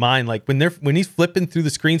blew my mind. Like when he's flipping through the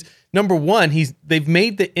screens, number one, they've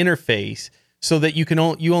made the interface so that you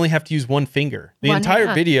only have to use one finger. The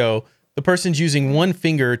entire video, the person's using one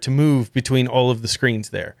finger to move between all of the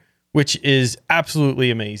screens there, which is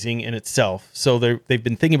absolutely amazing in itself. So they've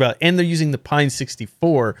been thinking about it, and they're using the Pine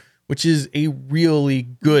 64, which is a really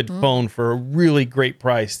good phone for a really great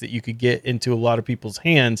price that you could get into a lot of people's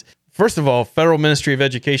hands. First of all, Federal Ministry of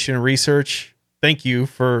Education and Research, thank you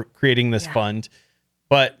for creating this fund.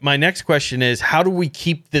 But my next question is, how do we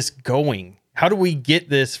keep this going? How do we get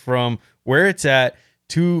this from where it's at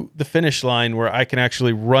to the finish line where I can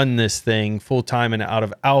actually run this thing full time and out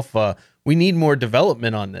of alpha? We need more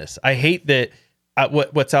development on this. I hate that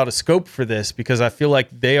what's out of scope for this, because I feel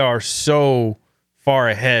like they are so far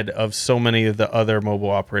ahead of so many of the other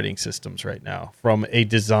mobile operating systems right now from a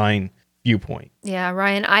design viewpoint. Yeah,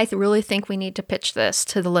 Ryan, I really think we need to pitch this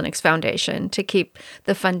to the Linux Foundation to keep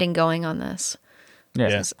the funding going on this.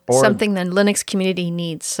 Yeah. Something the Linux community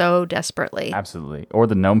needs so desperately. Absolutely. Or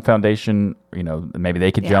the GNOME Foundation, maybe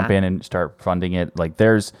they could jump in and start funding it. Like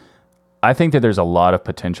I think that there's a lot of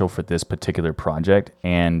potential for this particular project.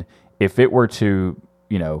 And if it were to,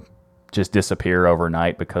 just disappear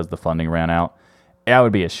overnight because the funding ran out, that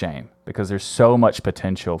would be a shame, because there's so much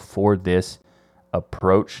potential for this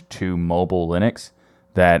approach to mobile Linux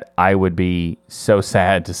that I would be so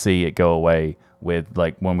sad to see it go away. With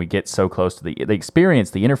like when we get so close to the experience,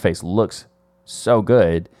 the interface looks so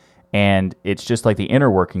good, and it's just like the inner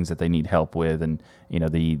workings that they need help with, and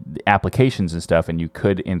the applications and stuff. And you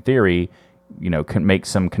could, in theory, can make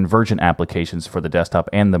some convergent applications for the desktop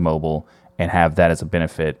and the mobile, and have that as a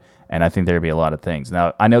benefit. And I think there'd be a lot of things.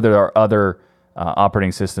 Now, I know there are other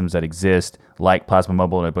operating systems that exist, like Plasma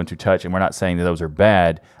Mobile and Ubuntu Touch, and we're not saying that those are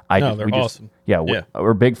bad. They're awesome.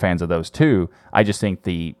 We're big fans of those too. I just think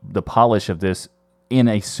the polish of this in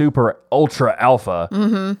a super ultra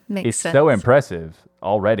alpha is so impressive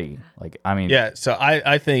already. So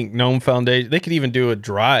I think GNOME Foundation, they could even do a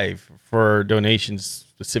drive for donations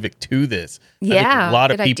specific to this. I think a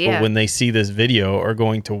lot of people, when they see this video, are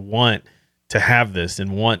going to want to have this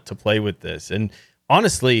and want to play with this. And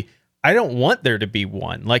honestly, I don't want there to be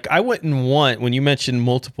one. Like, I wouldn't want, when you mentioned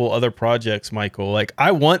multiple other projects, Michael, like, I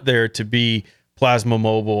want there to be Plasma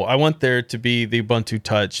Mobile. I want there to be the Ubuntu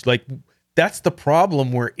Touch. Like, that's the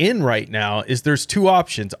problem we're in right now, is there's two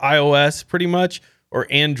options, iOS pretty much, or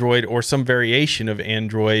Android, or some variation of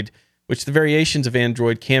Android, which the variations of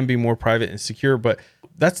Android can be more private and secure. But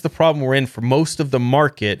that's the problem we're in for most of the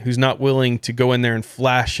market, who's not willing to go in there and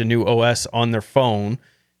flash a new OS on their phone,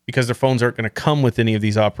 because their phones aren't going to come with any of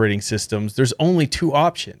these operating systems. There's only two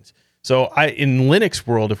options. So in Linux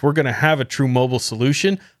world, if we're going to have a true mobile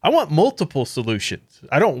solution, I want multiple solutions.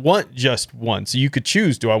 I don't want just one. So you could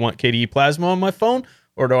choose, do I want KDE Plasma on my phone,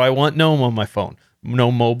 or do I want GNOME on my phone?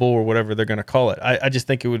 GNOME Mobile, or whatever they're going to call it. I just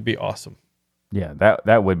think it would be awesome. Yeah,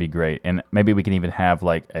 that would be great. And maybe we can even have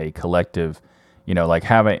like a collective,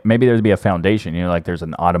 maybe there'd be a foundation, like there's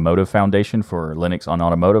an automotive foundation for Linux on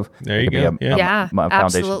automotive. There you go. A foundation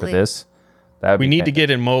absolutely. for this. We need to get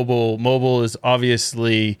in mobile. Mobile is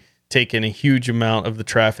obviously taken a huge amount of the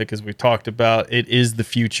traffic, as we talked about. It is the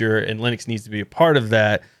future, and Linux needs to be a part of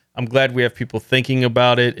that. I'm glad we have people thinking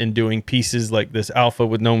about it and doing pieces like this alpha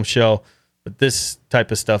with GNOME Shell, but this type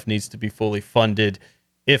of stuff needs to be fully funded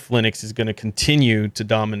if Linux is going to continue to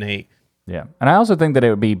dominate. Yeah, and I also think that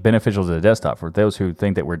it would be beneficial to the desktop for those who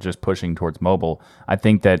think that we're just pushing towards mobile. I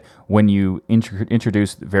think that when you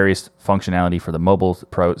introduce various functionality for the mobile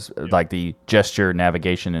pros, like the gesture,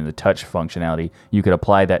 navigation, and the touch functionality, you could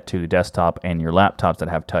apply that to the desktop and your laptops that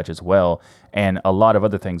have touch as well, and a lot of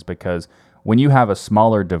other things, because when you have a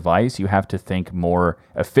smaller device, you have to think more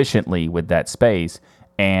efficiently with that space,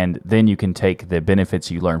 and then you can take the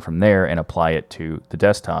benefits you learn from there and apply it to the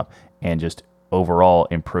desktop and just overall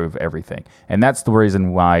improve everything. And that's the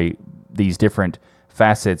reason why these different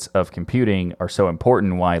facets of computing are so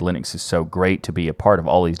important, why Linux is so great to be a part of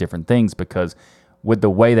all these different things, because with the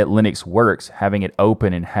way that Linux works, having it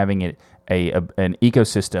open and having it an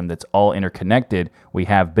ecosystem that's all interconnected, we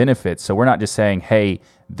have benefits. So we're not just saying, hey,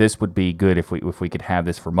 this would be good if we could have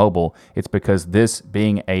this for mobile. It's because this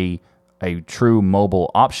being a true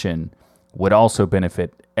mobile option would also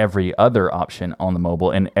benefit every other option on the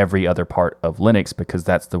mobile and every other part of Linux, because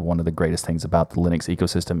that's one of the greatest things about the Linux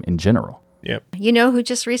ecosystem in general. Yep. You know who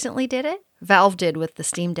just recently did it? Valve did with the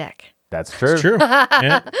Steam Deck. That's true. It's true.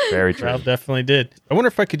 Yeah. Very true. Valve definitely did. I wonder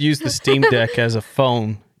if I could use the Steam Deck as a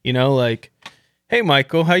phone, like, hey,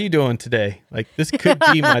 Michael, how you doing today? Like, this could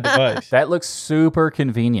be my device. That looks super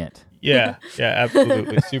convenient. Yeah,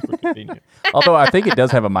 absolutely. Super convenient. Although I think it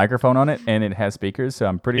does have a microphone on it and it has speakers, so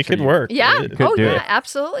I'm pretty It sure could work. Yeah. It could do it.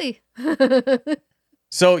 Absolutely.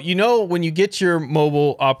 So, when you get your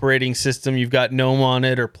mobile operating system, you've got GNOME on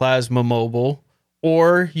it or Plasma Mobile,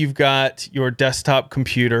 or you've got your desktop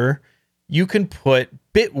computer, you can put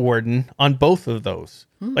Bitwarden on both of those.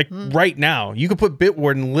 Like right now, you can put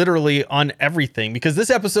Bitwarden literally on everything, because this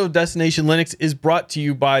episode of Destination Linux is brought to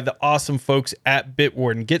you by the awesome folks at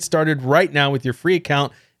Bitwarden. Get started right now with your free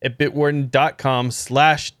account at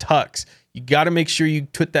bitwarden.com/tux. You got to make sure you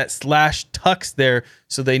put that /tux there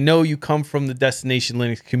so they know you come from the Destination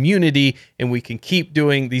Linux community, and we can keep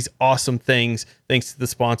doing these awesome things thanks to the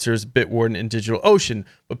sponsors Bitwarden and DigitalOcean.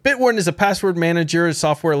 But Bitwarden is a password manager.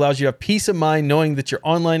 Software allows you to have peace of mind knowing that your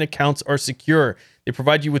online accounts are secure. They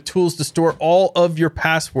provide you with tools to store all of your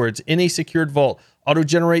passwords in a secured vault,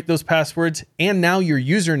 auto-generate those passwords, and now your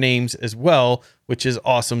usernames as well, which is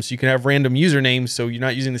awesome. So you can have random usernames, so you're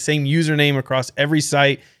not using the same username across every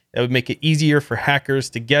site. That would make it easier for hackers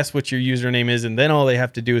to guess what your username is, and then all they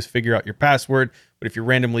have to do is figure out your password. But if you're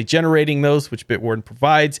randomly generating those, which Bitwarden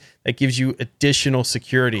provides, that gives you additional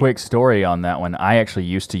security. Quick story on that one. I actually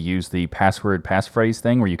used to use the password passphrase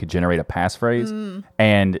thing where you could generate a passphrase,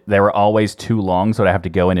 and they were always too long, so I'd have to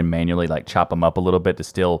go in and manually chop them up a little bit to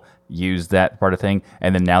still use that part of thing.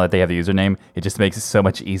 And then now that they have the username, it just makes it so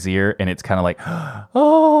much easier, and it's kind of like,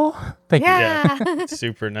 oh, thank you. Yeah, it's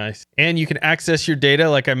super nice. And you can access your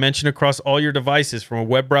data, like I mentioned, across all your devices, from a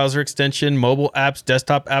web browser extension, mobile apps,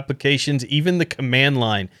 desktop applications, even the command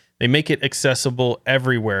line. They make it accessible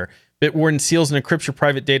everywhere. Bitwarden seals and encrypts your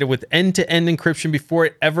private data with end-to-end encryption before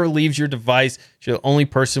it ever leaves your device. You're the only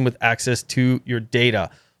person with access to your data.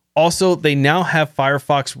 Also, they now have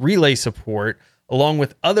Firefox Relay support along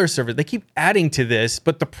with other servers. They keep adding to this,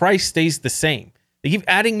 but the price stays the same. They keep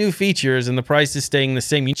adding new features and the price is staying the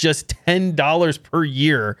same. Just $10 per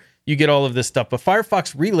year, you get all of this stuff. But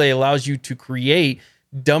Firefox Relay allows you to create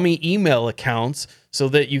dummy email accounts so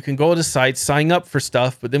that you can go to sites, sign up for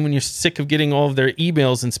stuff, but then when you're sick of getting all of their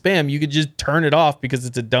emails and spam, you could just turn it off because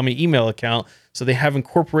it's a dummy email account. So they have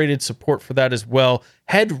incorporated support for that as well.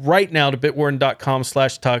 Head right now to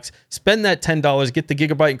bitwarden.com/tux. Spend that $10. Get the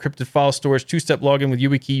gigabyte encrypted file storage, two-step login with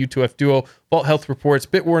YubiKey, U2F Duo, Vault Health Reports,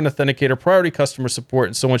 Bitwarden Authenticator, priority customer support,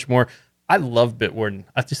 and so much more. I love Bitwarden.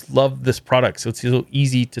 I just love this product. So it's so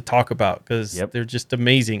easy to talk about because they're just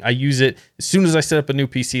amazing. I use it as soon as I set up a new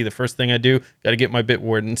PC. The first thing I do, got to get my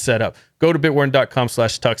Bitwarden set up. Go to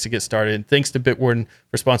bitwarden.com/tux to get started. And thanks to Bitwarden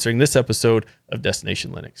for sponsoring this episode of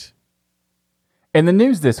Destination Linux. In the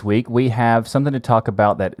news this week, we have something to talk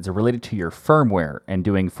about that is related to your firmware and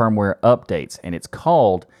doing firmware updates. And it's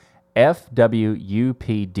called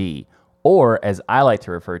FWUPD, or as I like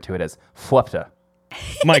to refer to it as FWUPD.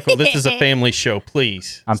 Michael, this is a family show,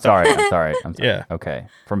 please. I'm sorry. Yeah. Okay.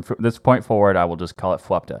 From this point forward, I will just call it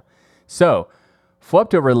FWUPD. So,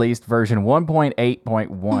 FWUPD released version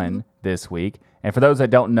 1.8.1 this week. And for those that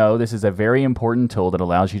don't know, this is a very important tool that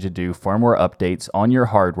allows you to do firmware updates on your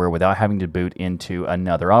hardware without having to boot into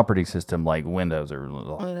another operating system like Windows or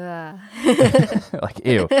like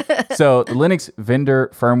ew. So, the Linux Vendor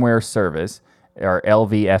Firmware Service, or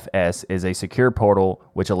LVFS, is a secure portal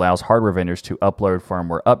which allows hardware vendors to upload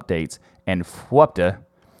firmware updates, and FWUPD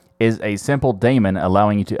is a simple daemon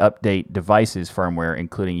allowing you to update devices firmware,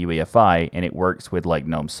 including UEFI, and it works with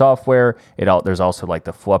GNOME software. There's also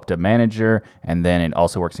the FWUPD Manager, and then it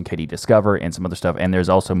also works in KD Discover and some other stuff, and there's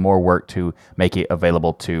also more work to make it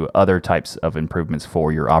available to other types of improvements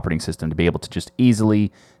for your operating system to be able to just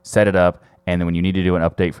easily set it up. And then when you need to do an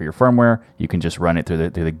update for your firmware, you can just run it through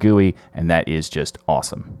the GUI, and that is just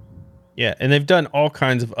awesome. Yeah, and they've done all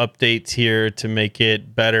kinds of updates here to make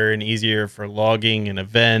it better and easier for logging and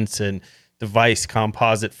events and device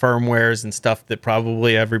composite firmwares and stuff that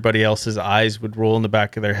probably everybody else's eyes would roll in the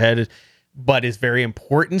back of their head, but is very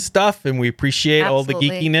important stuff, and we appreciate all the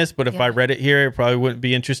geekiness. But if I read it here, it probably wouldn't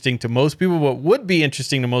be interesting to most people. What would be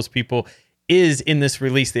interesting to most people is in this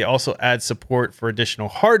release, they also add support for additional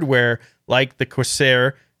hardware like the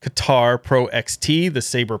Corsair Qatar Pro XT, the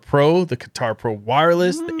Sabre Pro, the Qatar Pro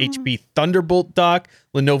Wireless, the HP Thunderbolt dock,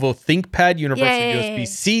 Lenovo ThinkPad Universal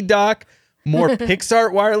USB-C dock, more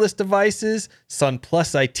Pixart wireless devices, Sun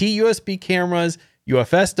Plus IT USB cameras,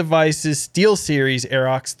 UFS devices, SteelSeries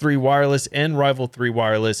Aerox 3 wireless, and Rival 3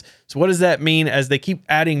 wireless. So what does that mean as they keep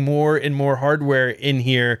adding more and more hardware in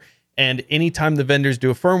here? And anytime the vendors do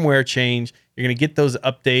a firmware change, you're going to get those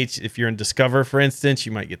updates. If you're in Discover, for instance,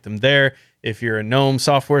 you might get them there. If you're a GNOME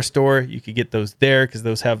software store, you could get those there because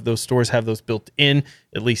those stores have those built in,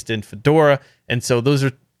 at least in Fedora. And so those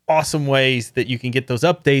are awesome ways that you can get those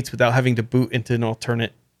updates without having to boot into an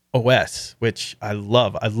alternate OS, which I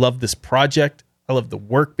love. I love this project. I love the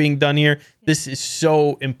work being done here. This is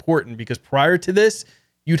so important because prior to this,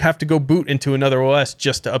 you'd have to go boot into another OS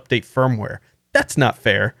just to update firmware. That's not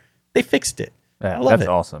fair. They fixed it. Yeah, I love that's it.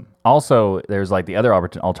 awesome. Also, there's like the other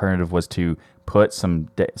alternative was to put some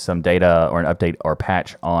data or an update or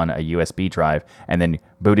patch on a USB drive and then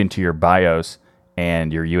boot into your BIOS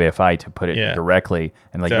and your UEFI to put it directly.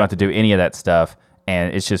 And like you don't have to do any of that stuff.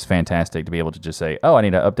 And it's just fantastic to be able to just say, oh, I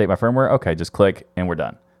need to update my firmware. Okay, just click and we're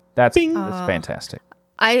done. That's fantastic.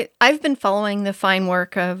 I've been following the fine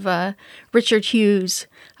work of Richard Hughes.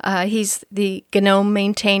 He's the GNOME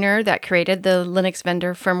maintainer that created the Linux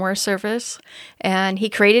vendor firmware service, and he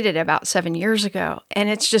created it about 7 years ago. And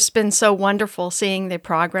it's just been so wonderful seeing the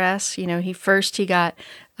progress. You know, he got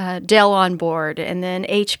Dell on board, and then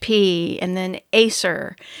HP, and then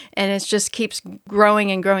Acer, and it just keeps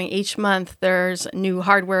growing and growing. Each month there's new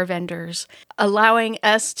hardware vendors allowing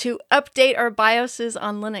us to update our BIOSes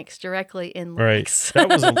on Linux directly in Linux. Right. That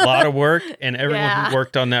was a lot of work, and everyone who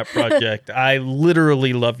worked on that project, I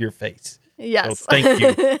literally love your face. Yes. So thank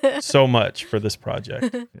you so much for this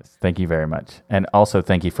project. Yes, thank you very much. And also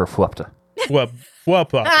thank you for Fwupta.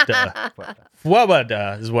 Fwabada.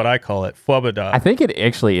 Fwabada is what I call it. Fwabada. I think it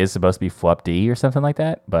actually is supposed to be Fwupd or something like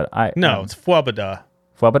that, but it's Fwabada.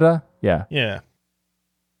 Fwabada? Yeah. Yeah.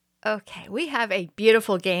 Okay, we have a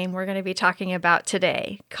beautiful game we're going to be talking about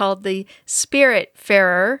today called the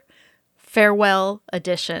Spiritfarer Farewell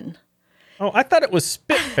Edition. Oh, I thought it was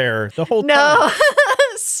Spitfire the whole time. No,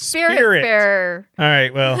 Spiritfarer. All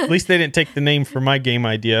right, well, at least they didn't take the name for my game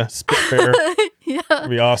idea. Spitfire. Yeah. That'd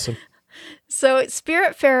be awesome. So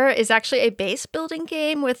Spiritfarer is actually a base building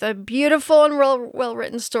game with a beautiful and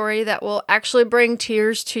well-written story that will actually bring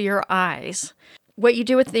tears to your eyes. What you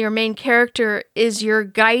do with your main character is you're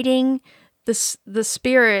guiding the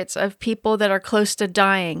spirits of people that are close to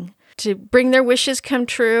dying to bring their wishes come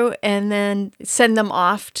true and then send them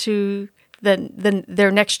off to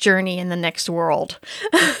their next journey in the next world.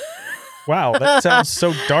 Wow, that sounds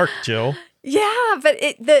so dark, Jill. Yeah, but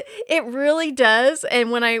it really does. And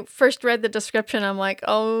when I first read the description, I'm like,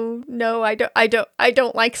 oh no, I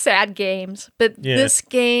don't like sad games. But this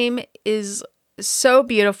game is so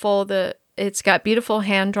beautiful. It's got beautiful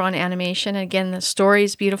hand-drawn animation. Again, the story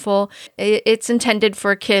is beautiful. It's intended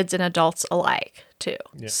for kids and adults alike too.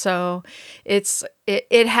 Yeah. So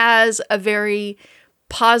it has a very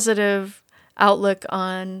positive outlook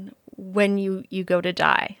on when you go to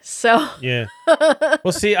die. So yeah.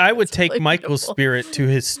 Well, see, I would take really Michael's spirit to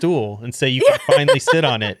his stool and say you can finally sit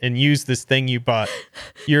on it and use this thing you bought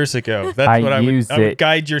years ago. That's what I would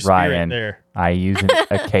guide your spirit Ryan, there. I use it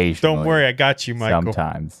occasionally. Don't worry, I got you, Michael.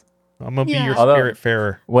 Sometimes. I'm gonna be your spirit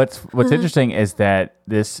farer. What's interesting is that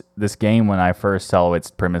this game, when I first saw its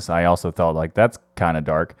premise, I also thought like that's kind of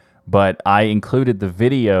dark. But I included the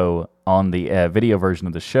video on the video version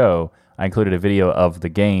of the show. I included a video of the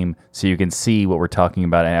game so you can see what we're talking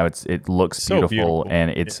about and how it looks so beautiful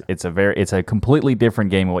and it's a completely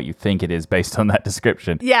different game than what you think it is based on that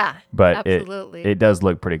description. Yeah, but absolutely. It does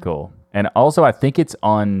look pretty cool. And also, I think it's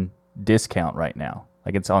on discount right now.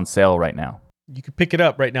 Like it's on sale right now. You can pick it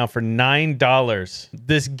up right now for $9.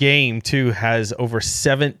 This game, too, has over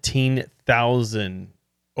 17,000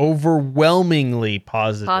 overwhelmingly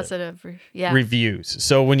positive reviews.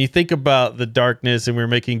 So when you think about the darkness, and we're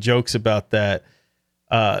making jokes about that,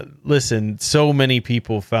 listen, so many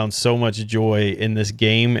people found so much joy in this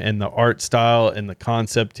game and the art style and the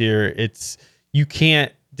concept here. You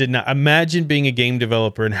can't imagine being a game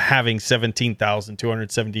developer and having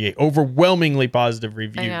 17,278 overwhelmingly positive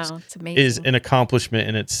reviews. I know, it's amazing. Is an accomplishment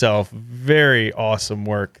in itself. Very awesome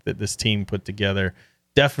work that this team put together.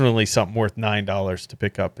 Definitely something worth $9 to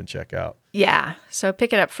pick up and check out. Yeah, so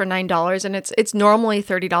pick it up for $9, and it's normally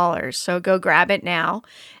 $30. So go grab it now.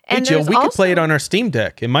 And hey, Jill, we could play it on our Steam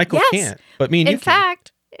Deck, and Michael can't, but me and you can.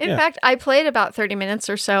 In fact, I played about 30 minutes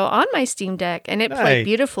or so on my Steam Deck, and it played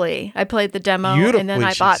beautifully. I played the demo, and then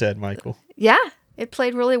I bought. Said Michael. Yeah, it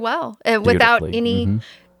played really well, without any.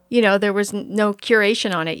 There was no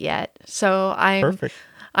curation on it yet, so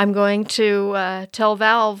I'm going to tell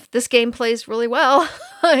Valve this game plays really well,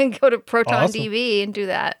 and go to Proton DB and do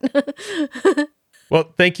that.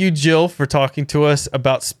 Well, thank you, Jill, for talking to us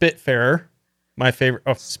about Spitfarer. My favorite.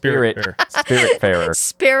 Oh, Spiritfarer.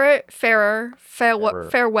 Spiritfarer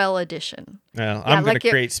Farewell Edition. Well, I'm going to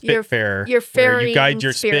create Spitfarer. You're ferrying you guide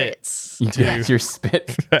your spirits. You guide your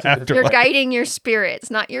spit. You're guiding your spirits,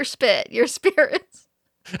 not your spit. Your spirits.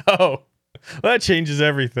 Oh, well, that changes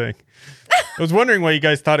everything. I was wondering why you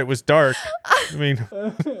guys thought it was dark. I mean,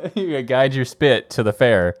 you guide your spit to the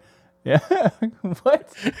fair. Yeah.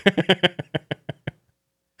 What?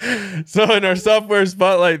 So in our software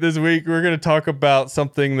spotlight this week, we're going to talk about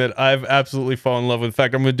something that I've absolutely fallen in love with. In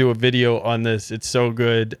fact, I'm going to do a video on this. It's so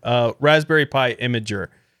good. Raspberry Pi Imager.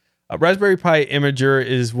 Raspberry Pi Imager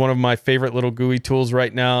is one of my favorite little GUI tools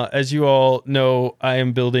right now. As you all know, I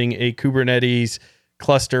am building a Kubernetes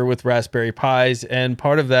cluster with Raspberry Pis, and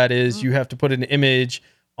part of that is you have to put an image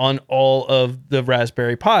on all of the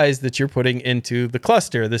Raspberry Pis that you're putting into the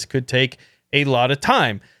cluster. This could take a lot of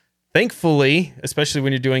time. Thankfully, especially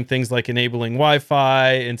when you're doing things like enabling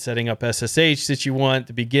Wi-Fi and setting up SSH that you want at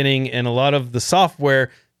the beginning, and a lot of the software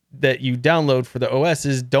that you download for the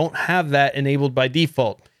OSs don't have that enabled by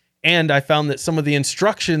default. And I found that some of the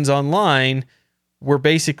instructions online were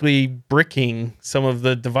basically bricking some of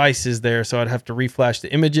the devices there, so I'd have to reflash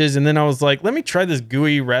the images. And then I was like, let me try this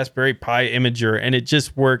GUI Raspberry Pi Imager, and it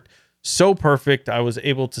just worked so perfect. I was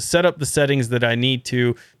able to set up the settings that I need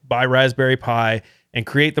to by Raspberry Pi and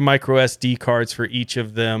create the micro SD cards for each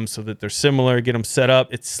of them so that they're similar, get them set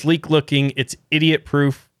up. It's sleek looking, it's idiot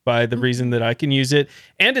proof by the reason that I can use it,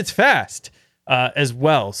 and it's fast as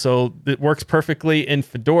well. So it works perfectly in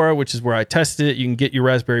Fedora, which is where I tested it. You can get your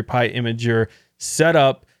Raspberry Pi Imager set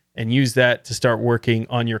up and use that to start working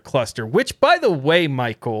on your cluster, which, by the way,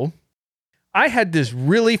 Michael, I had this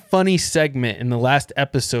really funny segment in the last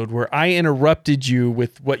episode where I interrupted you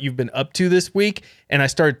with what you've been up to this week, and I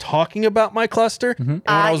started talking about my cluster. And when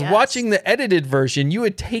I was watching the edited version, you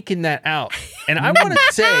had taken that out. And I want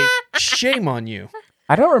to say, shame on you.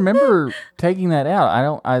 I don't remember taking that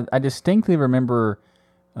out. I distinctly remember,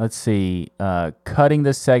 let's see, cutting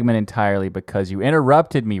this segment entirely because you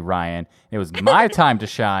interrupted me, Ryan. It was my time to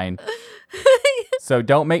shine. So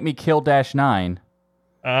don't make me kill -9.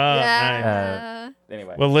 Yeah.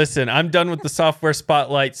 Anyway. Well, listen, I'm done with the software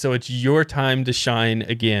spotlight, so it's your time to shine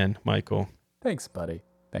again, Michael. Thanks, buddy.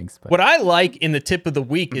 What I like in the tip of the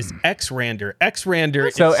week is Xrandr.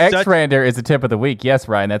 Xrandr. So Xrandr is the tip of the week. Yes,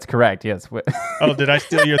 Ryan, that's correct. Yes. Oh, did I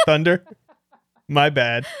steal your thunder? My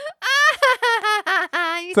bad.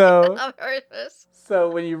 So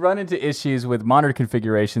when you run into issues with monitor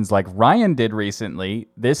configurations like Ryan did recently,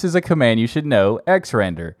 this is a command you should know,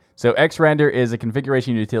 Xrandr. So Xrandr is a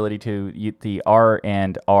configuration utility to the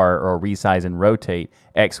R&R, or resize and rotate,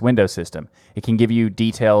 X window system. It can give you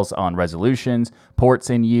details on resolutions,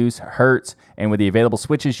 ports in use, hertz, and with the available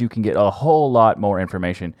switches, you can get a whole lot more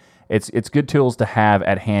information. It's good tools to have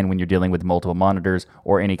at hand when you're dealing with multiple monitors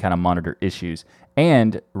or any kind of monitor issues.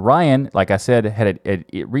 And Ryan, like I said, had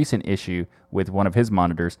a recent issue with one of his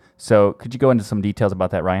monitors. So could you go into some details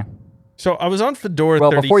about that, Ryan? So I was on Fedora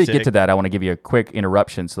 36. Well, before you get to that, I want to give you a quick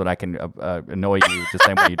interruption so that I can annoy you the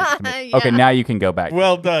same way you did to me. Yeah. Okay, now you can go back.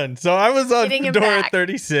 Well done. So I was on Fedora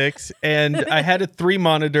 36, and I had a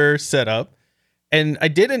 3-monitor setup, and I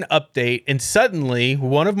did an update, and suddenly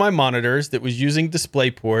one of my monitors that was using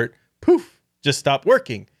DisplayPort, poof, just stopped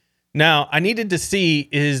working. Now, I needed to see,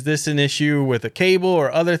 is this an issue with a cable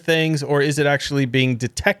or other things, or is it actually being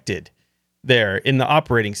detected there in the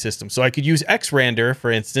operating system? So I could use Xrandr, for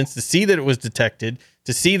instance, to see that it was detected,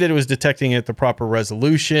 to see that it was detecting at the proper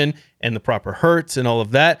resolution and the proper hertz and all of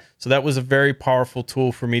that. So that was a very powerful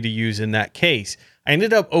tool for me to use in that case. I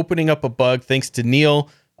ended up opening up a bug thanks to Neil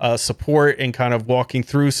support and kind of walking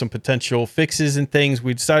through some potential fixes and things.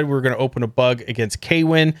 We decided we were going to open a bug against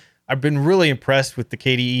Kwin. I've been really impressed with the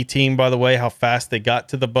KDE team, by the way, how fast they got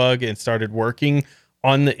to the bug and started working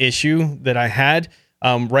on the issue that I had.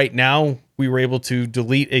 Right now, we were able to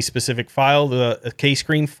delete a specific file, the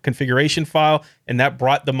K-screen configuration file, and that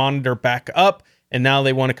brought the monitor back up. And now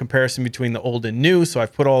they want a comparison between the old and new. So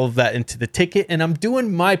I've put all of that into the ticket, and I'm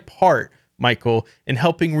doing my part, Michael, in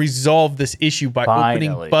helping resolve this issue by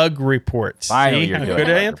opening bug reports. Finally, you're doing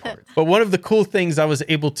bug reports. But one of the cool things I was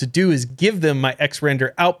able to do is give them my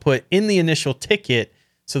Xrandr output in the initial ticket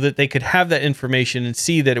so that they could have that information and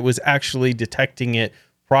see that it was actually detecting it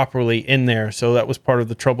properly in there. So that was part of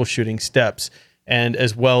the troubleshooting steps, and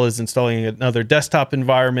as well as installing another desktop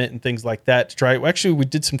environment and things like that to try it. Actually, we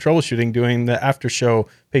did some troubleshooting doing the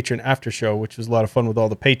patron after show, which was a lot of fun with all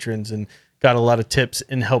the patrons and got a lot of tips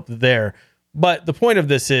and help there. But the point of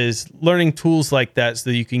this is learning tools like that so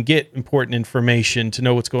that you can get important information to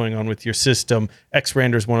know what's going on with your system.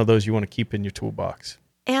 Xrandr is one of those you want to keep in your toolbox.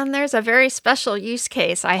 And there's a very special use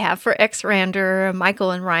case I have for Xrandr,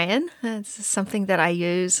 Michael and Ryan. It's something that I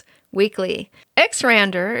use weekly.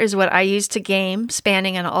 Xrandr is what I use to game,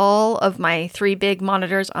 spanning on all of my 3 big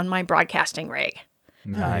monitors on my broadcasting rig.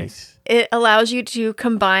 Nice. It allows you to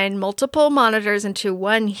combine multiple monitors into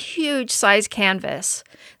one huge size canvas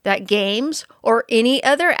that games or any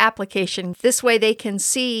other application, this way they can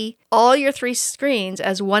see all your 3 screens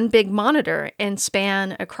as one big monitor and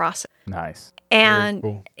span across it. Nice. And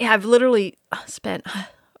cool. I've literally spent,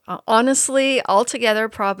 honestly, altogether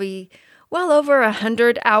probably well over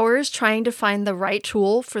 100 hours trying to find the right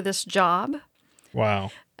tool for this job. Wow.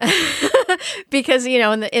 Because,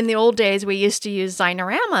 in the old days, we used to use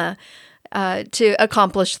Zynorama to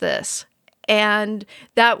accomplish this. And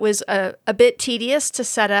that was a bit tedious to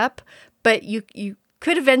set up, but you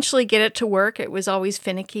could eventually get it to work. It was always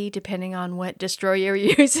finicky depending on what distro you're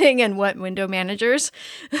using and what window managers.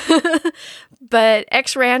 But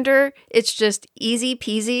Xrandr, it's just easy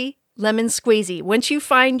peasy, lemon squeezy. Once you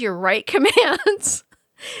find your right commands,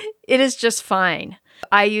 it is just fine.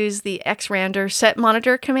 I use the Xrandr set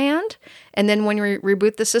monitor command, and then when we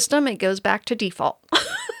reboot the system, it goes back to default.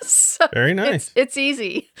 So very nice. It's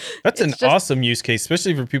easy. That's an awesome use case,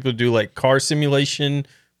 especially for people who do like car simulation,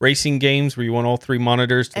 racing games where you want all 3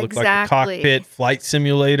 monitors to look like a cockpit, flight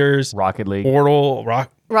simulators, Rocket League, Portal,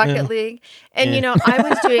 Rocket League. And, I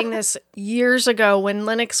was doing this years ago when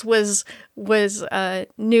Linux was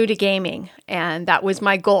new to gaming. And that was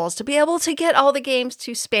my goal, is to be able to get all the games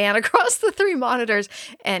to span across the 3 monitors.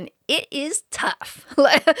 And it is tough.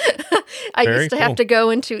 I used to have to go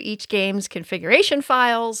into each game's configuration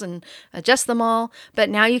files and adjust them all. But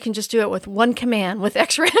now you can just do it with one command with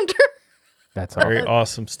Xrandr. That's all. Very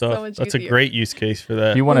awesome stuff. So That's a great use case for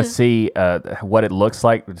that. If you want to see what it looks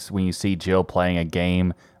like when you see Jill playing a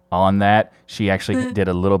game on that, she actually did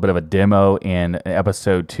a little bit of a demo in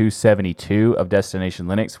episode 272 of Destination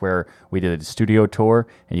Linux, where we did a studio tour,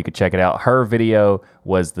 and you can check it out. Her video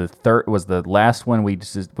was the last one we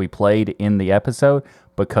played in the episode,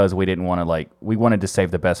 because we didn't want to we wanted to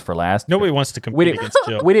save the best for last. Nobody wants to compete against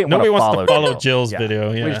Jill. We didn't Nobody want wants to follow Jill's Yeah.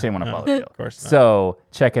 video. Yeah. We just didn't want to follow Jill. Of course not. So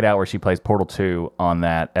check it out where she plays Portal 2 on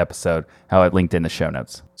that episode, how it linked in the show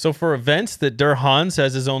notes. So for events that Der Hans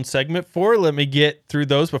has his own segment for, let me get through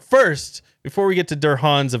those. But first, before we get to Der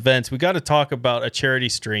Hans events, we got to talk about a charity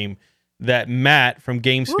stream that Matt from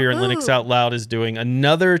GameSphere and Linux Out Loud is doing.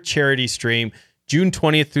 Another charity stream, June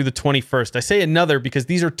 20th through the 21st. I say another because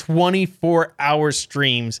these are 24-hour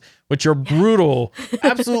streams, which are brutal,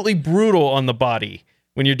 absolutely brutal on the body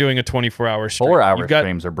when you're doing a 24-hour stream. 4-hour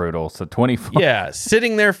streams are brutal, so 24. Yeah,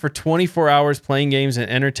 sitting there for 24 hours playing games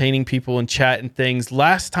and entertaining people and chat and things.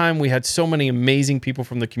 Last time we had so many amazing people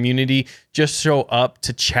from the community just show up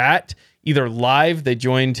to chat, either live, they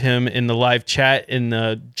joined him in the live chat in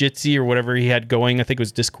the Jitsi or whatever he had going, I think it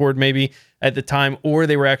was Discord maybe at the time, or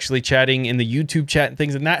they were actually chatting in the YouTube chat and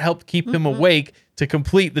things, and that helped keep him awake to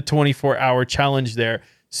complete the 24-hour challenge there.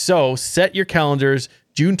 So set your calendars,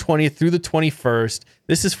 June 20th through the 21st.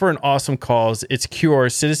 This is for an awesome cause. It's CURE,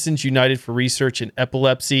 Citizens United for Research in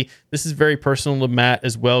Epilepsy. This is very personal to Matt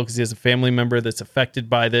as well, because he has a family member that's affected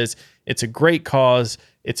by this. It's a great cause.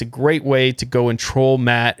 It's a great way to go and troll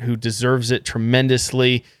Matt, who deserves it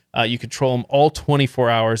tremendously. You can troll him all 24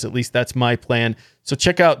 hours. At least that's my plan. So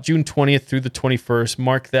check out June 20th through the 21st.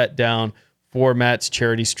 Mark that down for Matt's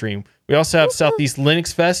charity stream. We also have Southeast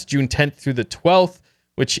Linux Fest, June 10th through the 12th,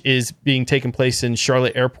 which is being taken place in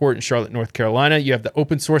Charlotte Airport in Charlotte, North Carolina. You have the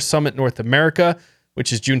Open Source Summit North America,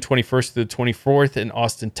 which is June 21st through the 24th in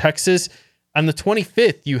Austin, Texas. On the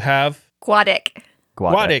 25th, you have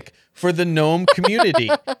Guadic for the GNOME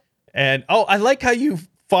community. And I like how you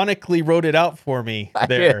phonically wrote it out for me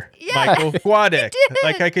there, Michael. Guadic.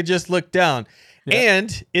 Like I could just look down. Yeah.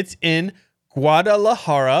 And it's in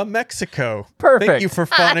Guadalajara, Mexico. Perfect. Thank you for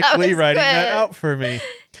phonically writing that out for me.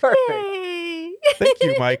 Perfect. Thank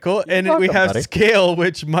you, Michael. And we have Scale,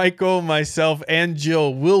 which Michael, myself, and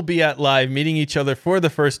Jill will be at live, meeting each other for the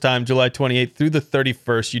first time, July 28th through the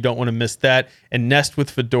 31st. You don't want to miss that. And Nest with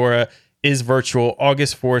Fedora is virtual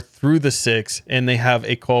August 4th through the 6th, and they have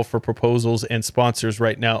a call for proposals and sponsors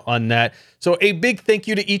right now on that. So a big thank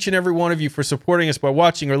you to each and every one of you for supporting us by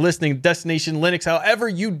watching or listening to Destination Linux. However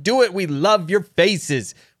you do it, we love your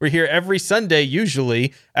faces. We're here every Sunday,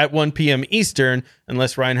 usually at 1 p.m. Eastern,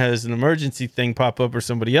 unless Ryan has an emergency thing pop up or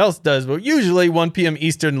somebody else does, but usually 1 p.m.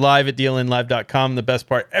 Eastern live at dlnlive.com. The best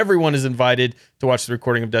part, everyone is invited to watch the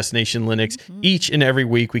recording of Destination Linux each and every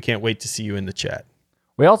week. We can't wait to see you in the chat.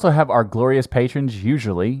 We also have our glorious patrons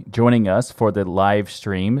usually joining us for the live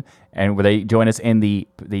stream, and where they join us in the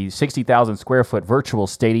 60,000 square foot virtual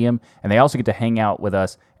stadium, and they also get to hang out with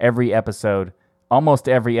us almost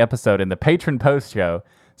every episode in the patron post show.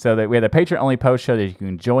 So that we have the patron only post show that you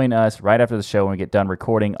can join us right after the show when we get done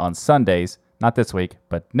recording on Sundays. Not this week,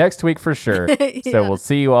 but next week for sure. Yeah. So we'll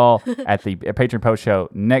see you all at the Patron Post Show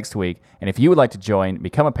next week. And if you would like to join,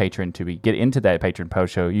 become a patron to get into that Patron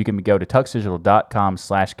Post Show, you can go to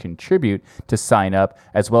tuxdigital.com/contribute to sign up,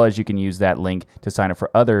 as well as you can use that link to sign up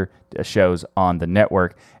for other shows on the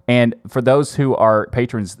network. And for those who are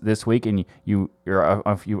patrons this week, and you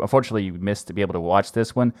unfortunately you missed to be able to watch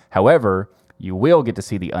this one, however, you will get to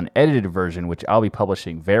see the unedited version, which I'll be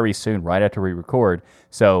publishing very soon, right after we record.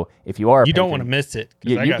 So if you are, you don't want to miss it.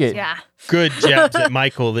 You get good jabs at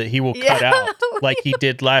Michael that he will cut out like he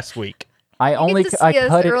did last week. I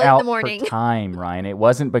cut it out for time, Ryan. It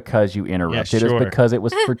wasn't because you interrupted. It was because it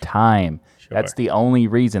was for time. That's the only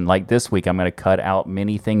reason. Like this week, I'm going to cut out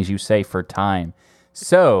many things you say for time.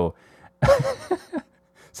 So,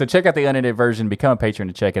 so check out the unedited version. Become a patron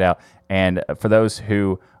to check it out. And for those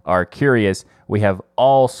who are curious, we have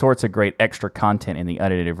all sorts of great extra content in the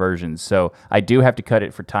unedited version. So I do have to cut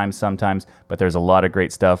it for time sometimes, but there's a lot of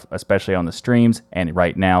great stuff, especially on the streams and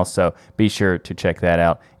right now. So be sure to check that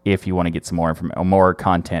out if you want to get some more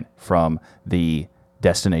content from the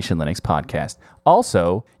Destination Linux podcast.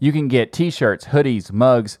 Also, you can get t-shirts, hoodies,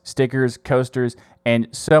 mugs, stickers, coasters, and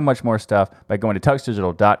so much more stuff by going to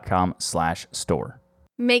tuxdigital.com/store.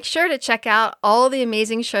 Make sure to check out all the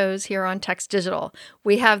amazing shows here on Tux Digital.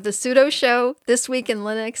 We have the Pseudo Show, This Week in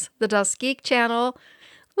Linux, the Dust Geek channel,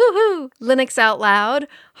 woohoo, Linux Out Loud,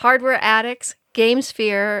 Hardware Addicts,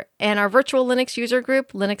 GameSphere, and our virtual Linux user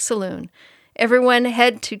group, Linux Saloon. Everyone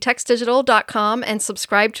head to tuxdigital.com and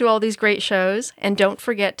subscribe to all these great shows. And don't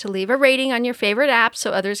forget to leave a rating on your favorite app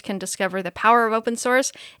so others can discover the power of open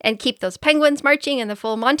source and keep those penguins marching in the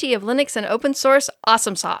full Monty of Linux and open source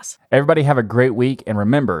awesome sauce. Everybody have a great week, and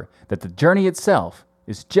remember that the journey itself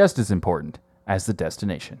is just as important as the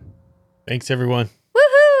destination. Thanks, everyone.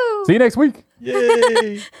 Woohoo! See you next week.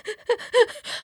 Yay!